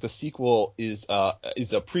it, is like the sequel is a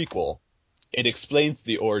prequel. It explains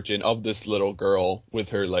the origin of this little girl with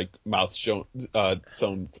her like mouth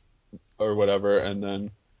sewn or whatever, and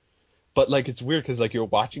then, but like it's weird because like you're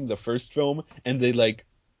watching the first film and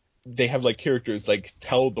they have like characters like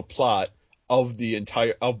tell the plot of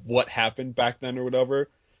what happened back then or whatever.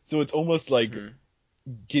 So it's almost like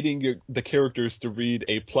getting the characters to read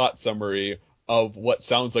a plot summary of what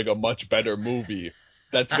sounds like a much better movie.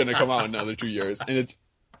 that's gonna come out in another 2 years, and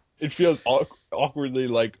it feels awkwardly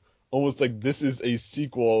like almost like this is a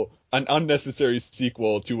sequel, an unnecessary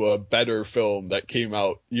sequel to a better film that came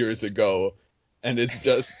out years ago, and it's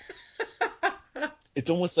just it's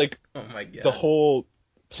almost like Oh my god. the whole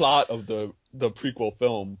plot of the prequel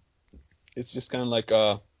film. It's just kind of like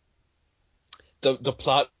the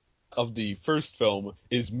plot of the first film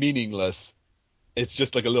is meaningless. It's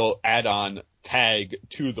just like a little add-on tag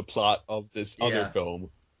to the plot of this other film.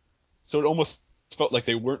 So it almost felt like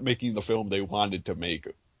they weren't making the film they wanted to make.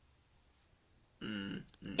 And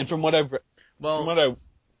from what I've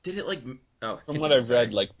did it like? Oh, from what I've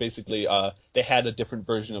read, like basically, they had a different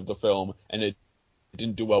version of the film, and it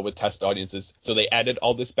didn't do well with test audiences, so they added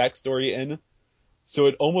all this backstory in. So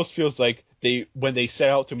it almost feels like when they set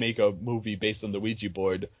out to make a movie based on the Ouija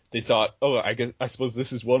board, they thought, oh, I suppose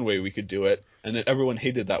this is one way we could do it, and then everyone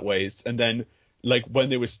hated that way, and then like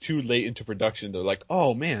when it was too late into production, they're like,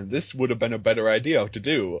 oh man, this would have been a better idea to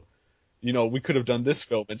do. You know, we could have done this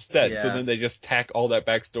film instead. So then they just tack all that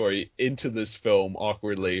backstory into this film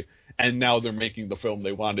awkwardly, and now they're making the film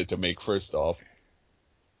they wanted to make first off.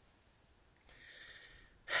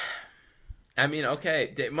 I mean,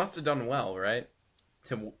 okay, it must have done well, right?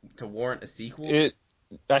 To warrant a sequel.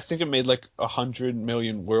 I think it made like $100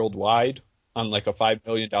 million worldwide on like a $5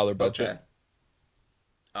 million budget. Okay.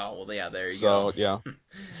 Oh well, yeah, there you go. go. So yeah,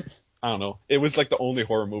 I don't know. It was like the only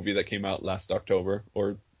horror movie that came out last October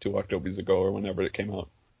or 2 Octobers ago or whenever it came out.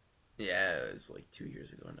 Yeah, it was like 2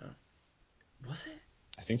 years ago now. Was it?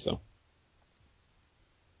 I think so.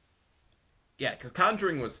 Yeah, because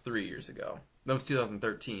Conjuring was 3 years ago. That was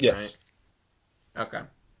 2013, yes. Right? Okay.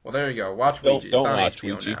 Well, there you go. Watch Ouija. It's on watch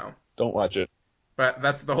HBO Ouija. now. Don't watch it. But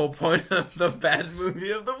that's the whole point of the bad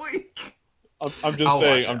movie of the week. I'm just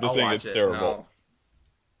saying it's terrible. No.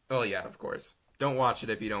 Well, yeah, of course. Don't watch it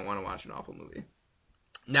if you don't want to watch an awful movie.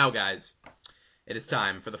 Now, guys, it is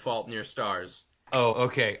time for The Fault in Your Stars. Oh,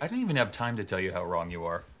 okay. I didn't even have time to tell you how wrong you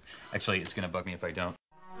are. Actually, it's going to bug me if I don't.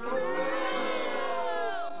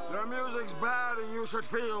 Your music's bad and you should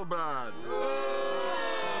feel bad.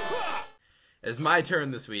 It's my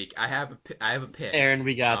turn this week. I have a pick. Aaron,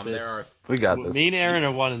 we got this. We got this. Me and Aaron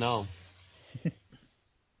are 1-0.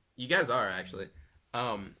 You guys are, actually.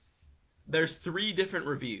 There's 3 different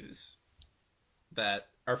reviews that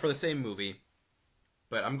are for the same movie,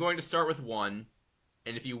 but I'm going to start with one,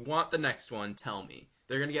 and if you want the next one, tell me.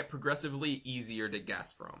 They're going to get progressively easier to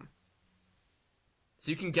guess from.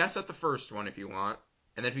 So you can guess at the first one if you want,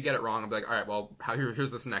 and then if you get it wrong, I'll be like, all right, well,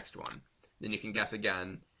 here's this next one. Then you can guess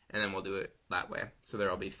again, and then we'll do it that way. So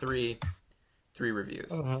there'll be three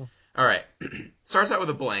reviews. Uh-huh. All right. Starts out with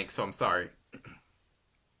a blank, so I'm sorry.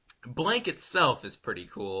 Blank itself is pretty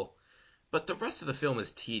cool, but the rest of the film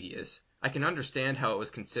is tedious. I can understand how it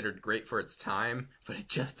was considered great for its time, but it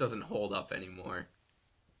just doesn't hold up anymore.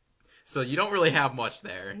 So you don't really have much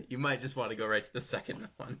there. You might just want to go right to the second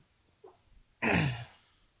one.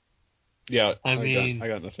 Yeah, I mean, I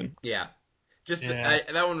got nothing. Yeah.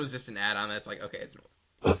 That one was just an add-on that's like, okay, it's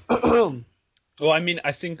Well, I mean,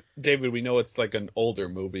 I think, David, we know it's like an older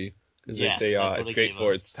movie, because they say it's great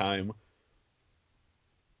for its time.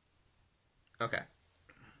 Okay.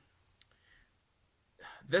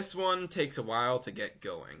 This one takes a while to get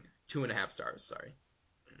going. 2.5 stars, sorry.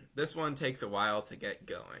 This one takes a while to get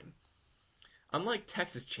going. Unlike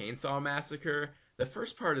Texas Chainsaw Massacre, the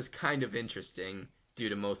first part is kind of interesting due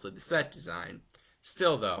to mostly the set design.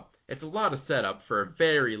 Still, though, it's a lot of setup for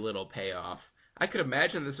very little payoff. I could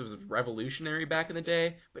imagine this was revolutionary back in the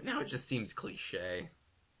day, but now it just seems cliche.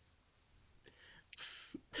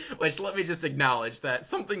 Which, let me just acknowledge that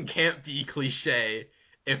something can't be cliche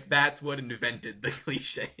if that's what invented the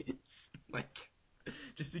cliches. Like,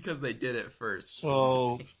 just because they did it first.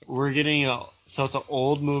 So we're getting so it's an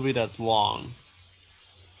old movie that's long.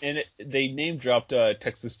 And they name dropped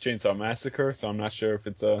Texas Chainsaw Massacre, so I'm not sure if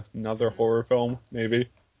it's another horror film, maybe.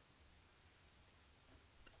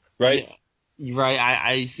 Right? Yeah, right.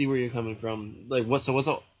 I see where you're coming from. Like,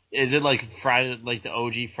 is it like Friday, like the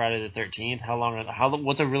OG Friday the 13th?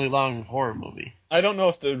 What's a really long horror movie? I don't know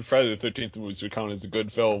if the Friday the 13th movies would count as a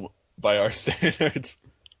good film by our standards.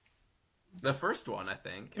 The first one, I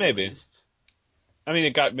think. Maybe. At least. I mean,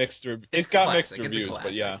 it got mixed reviews,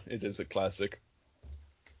 but yeah, it is a classic.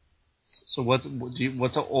 So what's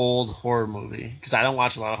an old horror movie? Because I don't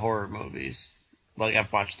watch a lot of horror movies. Like,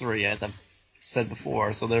 I've watched 3, as I've said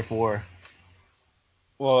before, so therefore...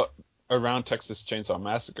 Well, around Texas Chainsaw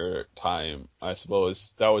Massacre time, I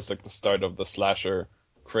suppose, that was like the start of the slasher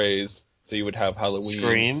craze. So you would have Halloween.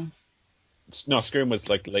 Scream? No, Scream was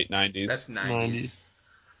like late 90s. That's 90s.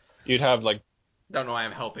 You'd have like Don't know why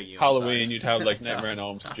I'm helping you. I'm Halloween, sorry. you'd have like Nightmare on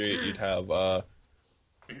Elm Street, you'd have I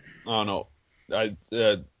don't know,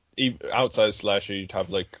 outside slasher, you'd have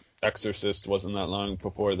like Exorcist. Wasn't that long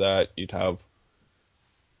before that. You'd have,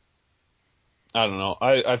 I don't know.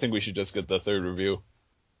 I think we should just get the third review.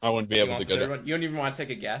 I wouldn't be able to get it. You don't even want to take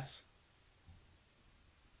a guess?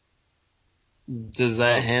 Does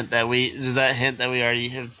that hint that we already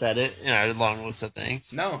have said it in our long list of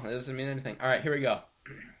things? No, it doesn't mean anything. All right, here we go.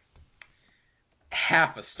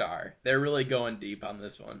 Half a star. They're really going deep on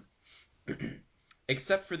this one.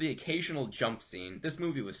 Except for the occasional jump scene, this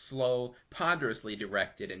movie was slow, ponderously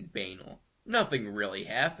directed, and banal. Nothing really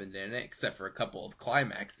happened in it, except for a couple of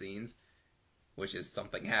climax scenes, which is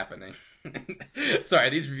something happening. Sorry,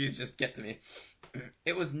 these reviews just get to me.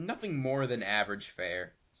 It was nothing more than average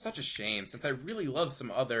fare. Such a shame, since I really love some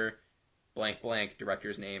other blank blank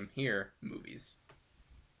director's name here movies.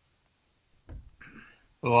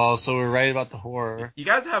 Well, so we're right about the horror. You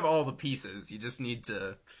guys have all the pieces. You just need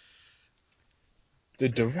to. The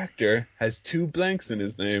director has 2 blanks in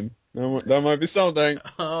his name. That might be something.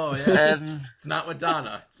 Oh yeah, it's not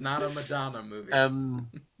Madonna. It's not a Madonna movie.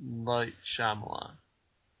 Like Shyamalan.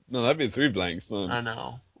 No, that'd be 3 blanks then. I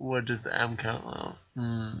know. What does the M count out?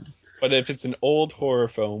 But if it's an old horror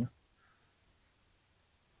film,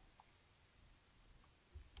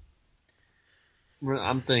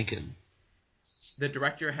 I'm thinking. The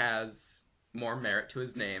director has more merit to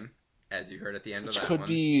his name, as you heard at the end of that could one.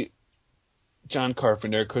 be John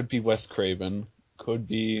Carpenter, could be Wes Craven, could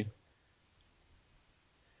be,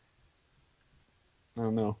 I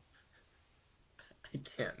don't know. I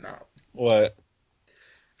can't now. What?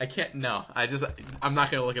 I can't. No, I'm not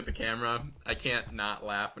gonna look at the camera. I can't not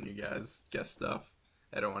laugh when you guys guess stuff.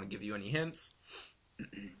 I don't want to give you any hints. I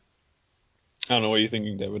don't know. What are you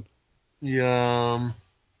thinking, David? Yeah.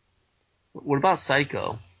 What about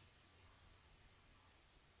Psycho?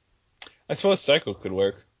 I suppose Psycho could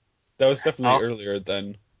work. That was definitely earlier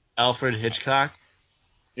than Alfred Hitchcock.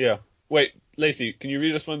 Yeah. Wait, Lacey, can you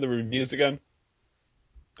read us one of the reviews again?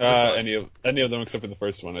 Any of them except for the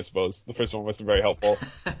first one, I suppose. The first one wasn't very helpful.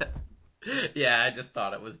 Yeah, I just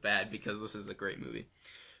thought it was bad because this is a great movie.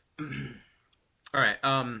 Alright,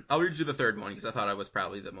 I'll read you the third one because I thought it was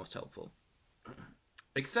probably the most helpful.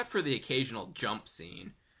 Except for the occasional jump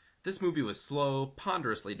scene, this movie was slow,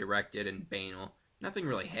 ponderously directed, and banal. Nothing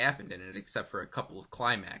really happened in it except for a couple of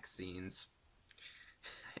climax scenes.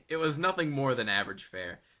 It was nothing more than average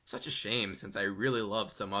fare. Such a shame since I really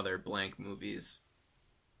love some other blank movies.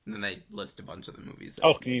 And then they list a bunch of the movies.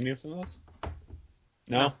 Can you name some of those?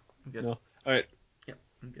 No? I'm good. No. Alright. Yep,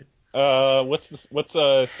 I'm good. What's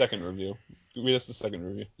the second review? Read us the second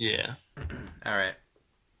review. Yeah. Alright.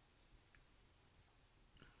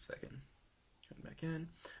 Second. Come back in.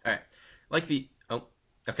 Alright. Like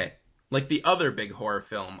the other big horror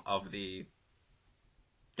film of the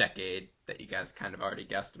decade that you guys kind of already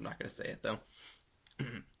guessed. I'm not going to say it, though.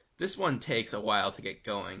 This one takes a while to get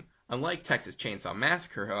going. Unlike Texas Chainsaw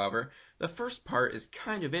Massacre, however, the first part is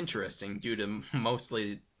kind of interesting due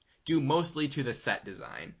mostly to the set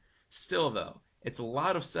design. Still, though, it's a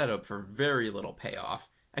lot of setup for very little payoff.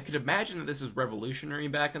 I could imagine that this was revolutionary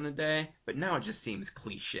back in the day, but now it just seems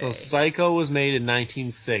cliche. So Psycho was made in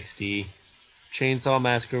 1960. Chainsaw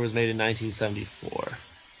Massacre was made in 1974.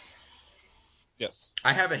 Yes.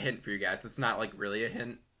 I have a hint for you guys. That's not like really a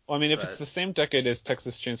hint. Well, I mean, if it's the same decade as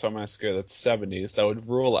Texas Chainsaw Massacre, that's 70s, that would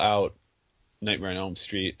rule out Nightmare on Elm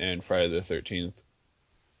Street and Friday the 13th.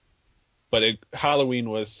 But Halloween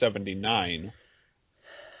was 79.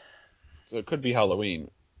 So it could be Halloween.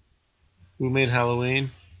 Who made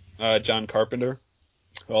Halloween? John Carpenter.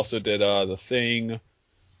 Who also did The Thing,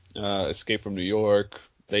 Escape from New York,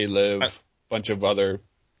 They Live, a bunch of other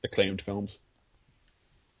acclaimed films.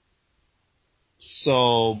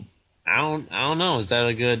 So I don't know. Is that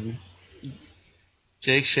a good?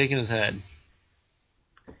 Jake's shaking his head.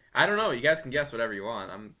 I don't know. You guys can guess whatever you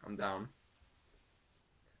want. I'm down.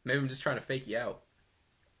 Maybe I'm just trying to fake you out.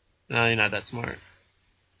 No, you're not that smart.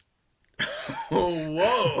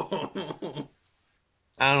 Whoa!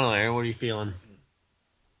 I don't know, Aaron. What are you feeling?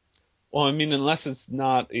 Well, I mean, unless it's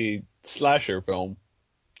not a slasher film.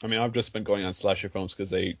 I mean, I've just been going on slasher films because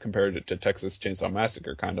they compared it to Texas Chainsaw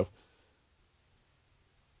Massacre, kind of.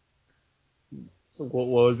 So what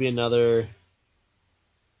would be another?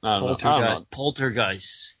 I don't know.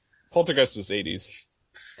 Poltergeist. Poltergeist was 80s.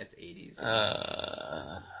 It's 80s.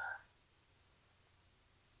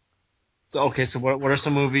 So okay, so what are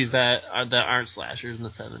some movies that aren't slashers in the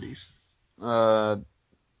 70s?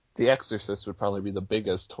 The Exorcist would probably be the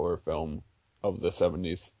biggest horror film of the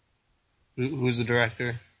 70s. Who's the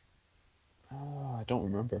director? I don't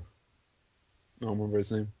remember. I don't remember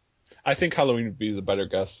his name. I think Halloween would be the better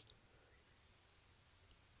guess.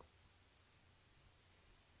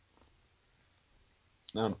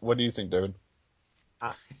 What do you think, David?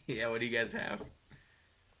 Yeah, what do you guys have?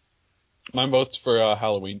 My vote's for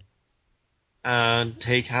Halloween.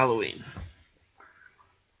 Take Halloween.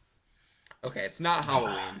 Okay, it's not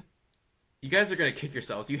Halloween. You guys are gonna kick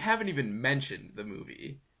yourselves. You haven't even mentioned the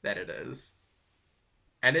movie that it is.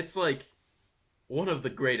 And it's like one of the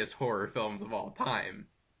greatest horror films of all time.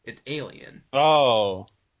 It's Alien. Oh.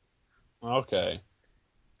 Okay.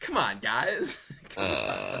 Come on, guys. Come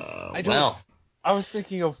on. I was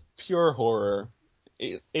thinking of pure horror.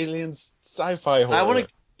 Aliens, sci-fi horror. I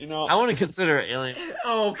want to consider Alien.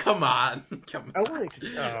 Oh, come on. Come on. I want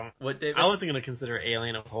to. What, David? I wasn't going to consider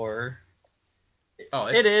Alien a horror. Oh,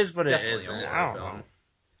 it is, but it isn't. isn't. I don't know.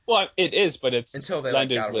 Well, it is, but it's until they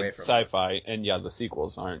blended got away with from sci-fi, it. And the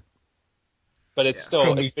sequels aren't. But it's still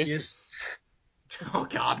Prometheus. Oh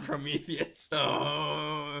God, Prometheus!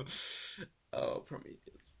 Oh,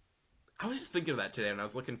 Prometheus! I was just thinking of that today when I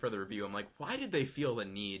was looking for the review. I'm like, why did they feel the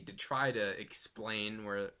need to try to explain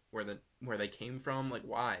where they came from? Like,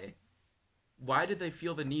 why? Why did they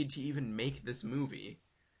feel the need to even make this movie?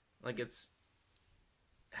 Like, it's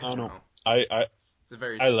I don't know. It's a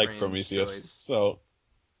very I strange like Prometheus, choice. so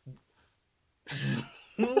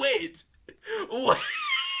wait, what?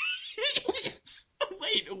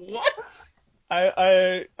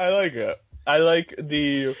 I like it. I like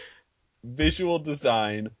the visual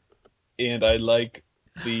design, and I like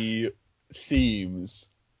the themes,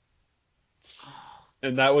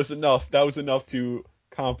 and that was enough. That was enough to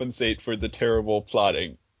compensate for the terrible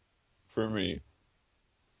plotting, for me.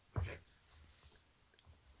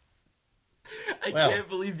 I can't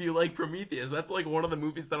believe you like Prometheus. That's like one of the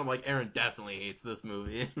movies that I'm like, Aaron definitely hates this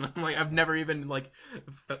movie. And I'm like, I've never even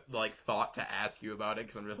thought to ask you about it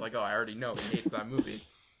because I'm just like, oh, I already know he hates that movie.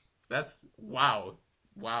 That's wow.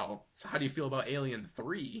 So how do you feel about Alien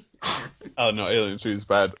 3? Oh no, Alien 3 is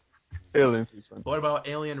bad. Alien 3 is bad. What about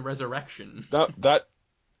Alien Resurrection? That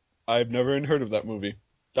I've never even heard of that movie.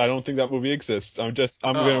 I don't think that movie exists. I'm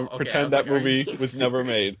gonna pretend that movie was never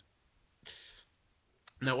made.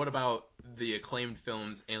 Now, what about the acclaimed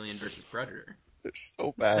films Alien vs. Predator? They're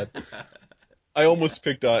so bad. I almost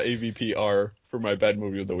picked AVP-R for my bad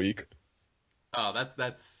movie of the week. Oh, that's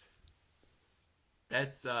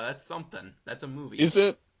something. That's a movie. Is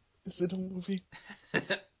it? Is it a movie?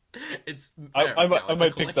 It's. I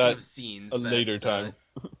might pick that of scenes a later time.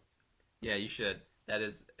 Yeah, you should. That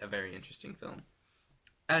is a very interesting film.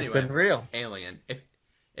 Anyway, it's been real. Alien.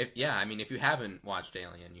 If you haven't watched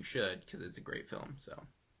Alien, you should because it's a great film. So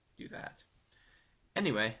do that.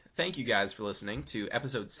 Anyway, thank you guys for listening to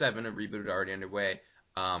episode 7 of Rebooted Already Underway.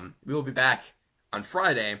 We will be back on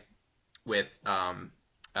Friday with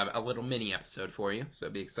a little mini episode for you, so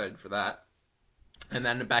be excited for that. And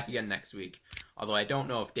then back again next week. Although I don't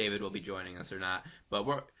know if David will be joining us or not, but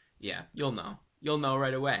you'll know. You'll know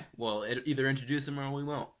right away. We'll either introduce him or we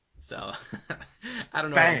won't. So I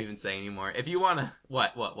don't know what I'm even saying anymore. If you wanna,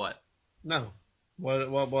 what? No, what?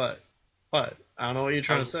 I don't know what you're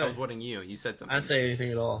trying to say. I was wanting you. You said something. I didn't say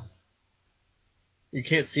anything at all. You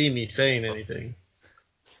can't see me saying anything.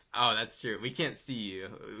 Oh, that's true. We can't see you.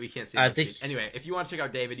 We can't see. Anyway, if you want to check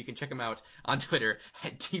out David, you can check him out on Twitter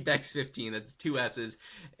at tbex15. That's 2 S's.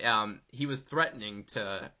 He was threatening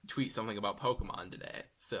to tweet something about Pokemon today,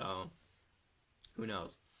 so who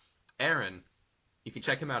knows? Aaron, you can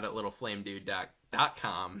check him out at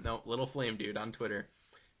littleflamedude.com. No, littleflamedude on Twitter.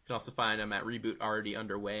 You can also find him at Reboot Already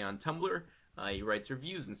Underway on Tumblr. He writes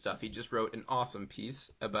reviews and stuff. He just wrote an awesome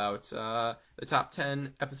piece about the top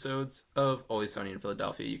 10 episodes of Always Sunny in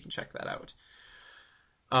Philadelphia. You can check that out.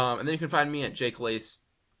 And then you can find me at Jake Lace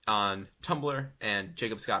on Tumblr and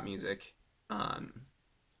Jacob Scott Music on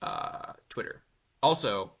Twitter.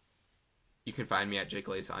 Also, you can find me at Jake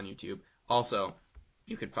Lace on YouTube. Also,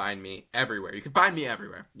 you can find me everywhere. You can find me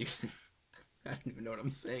everywhere. I don't even know what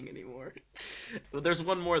I'm saying anymore. Well, there's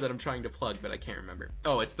one more that I'm trying to plug, but I can't remember.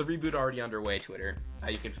 Oh, it's the Reboot Already Underway Twitter.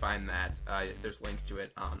 You can find that. There's links to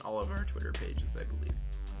it on all of our Twitter pages, I believe.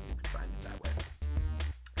 So you can find it that way.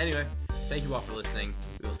 Anyway, thank you all for listening.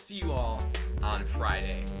 We will see you all on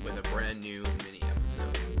Friday with a brand new mini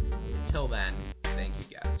episode. Until then, thank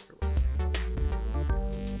you guys for listening.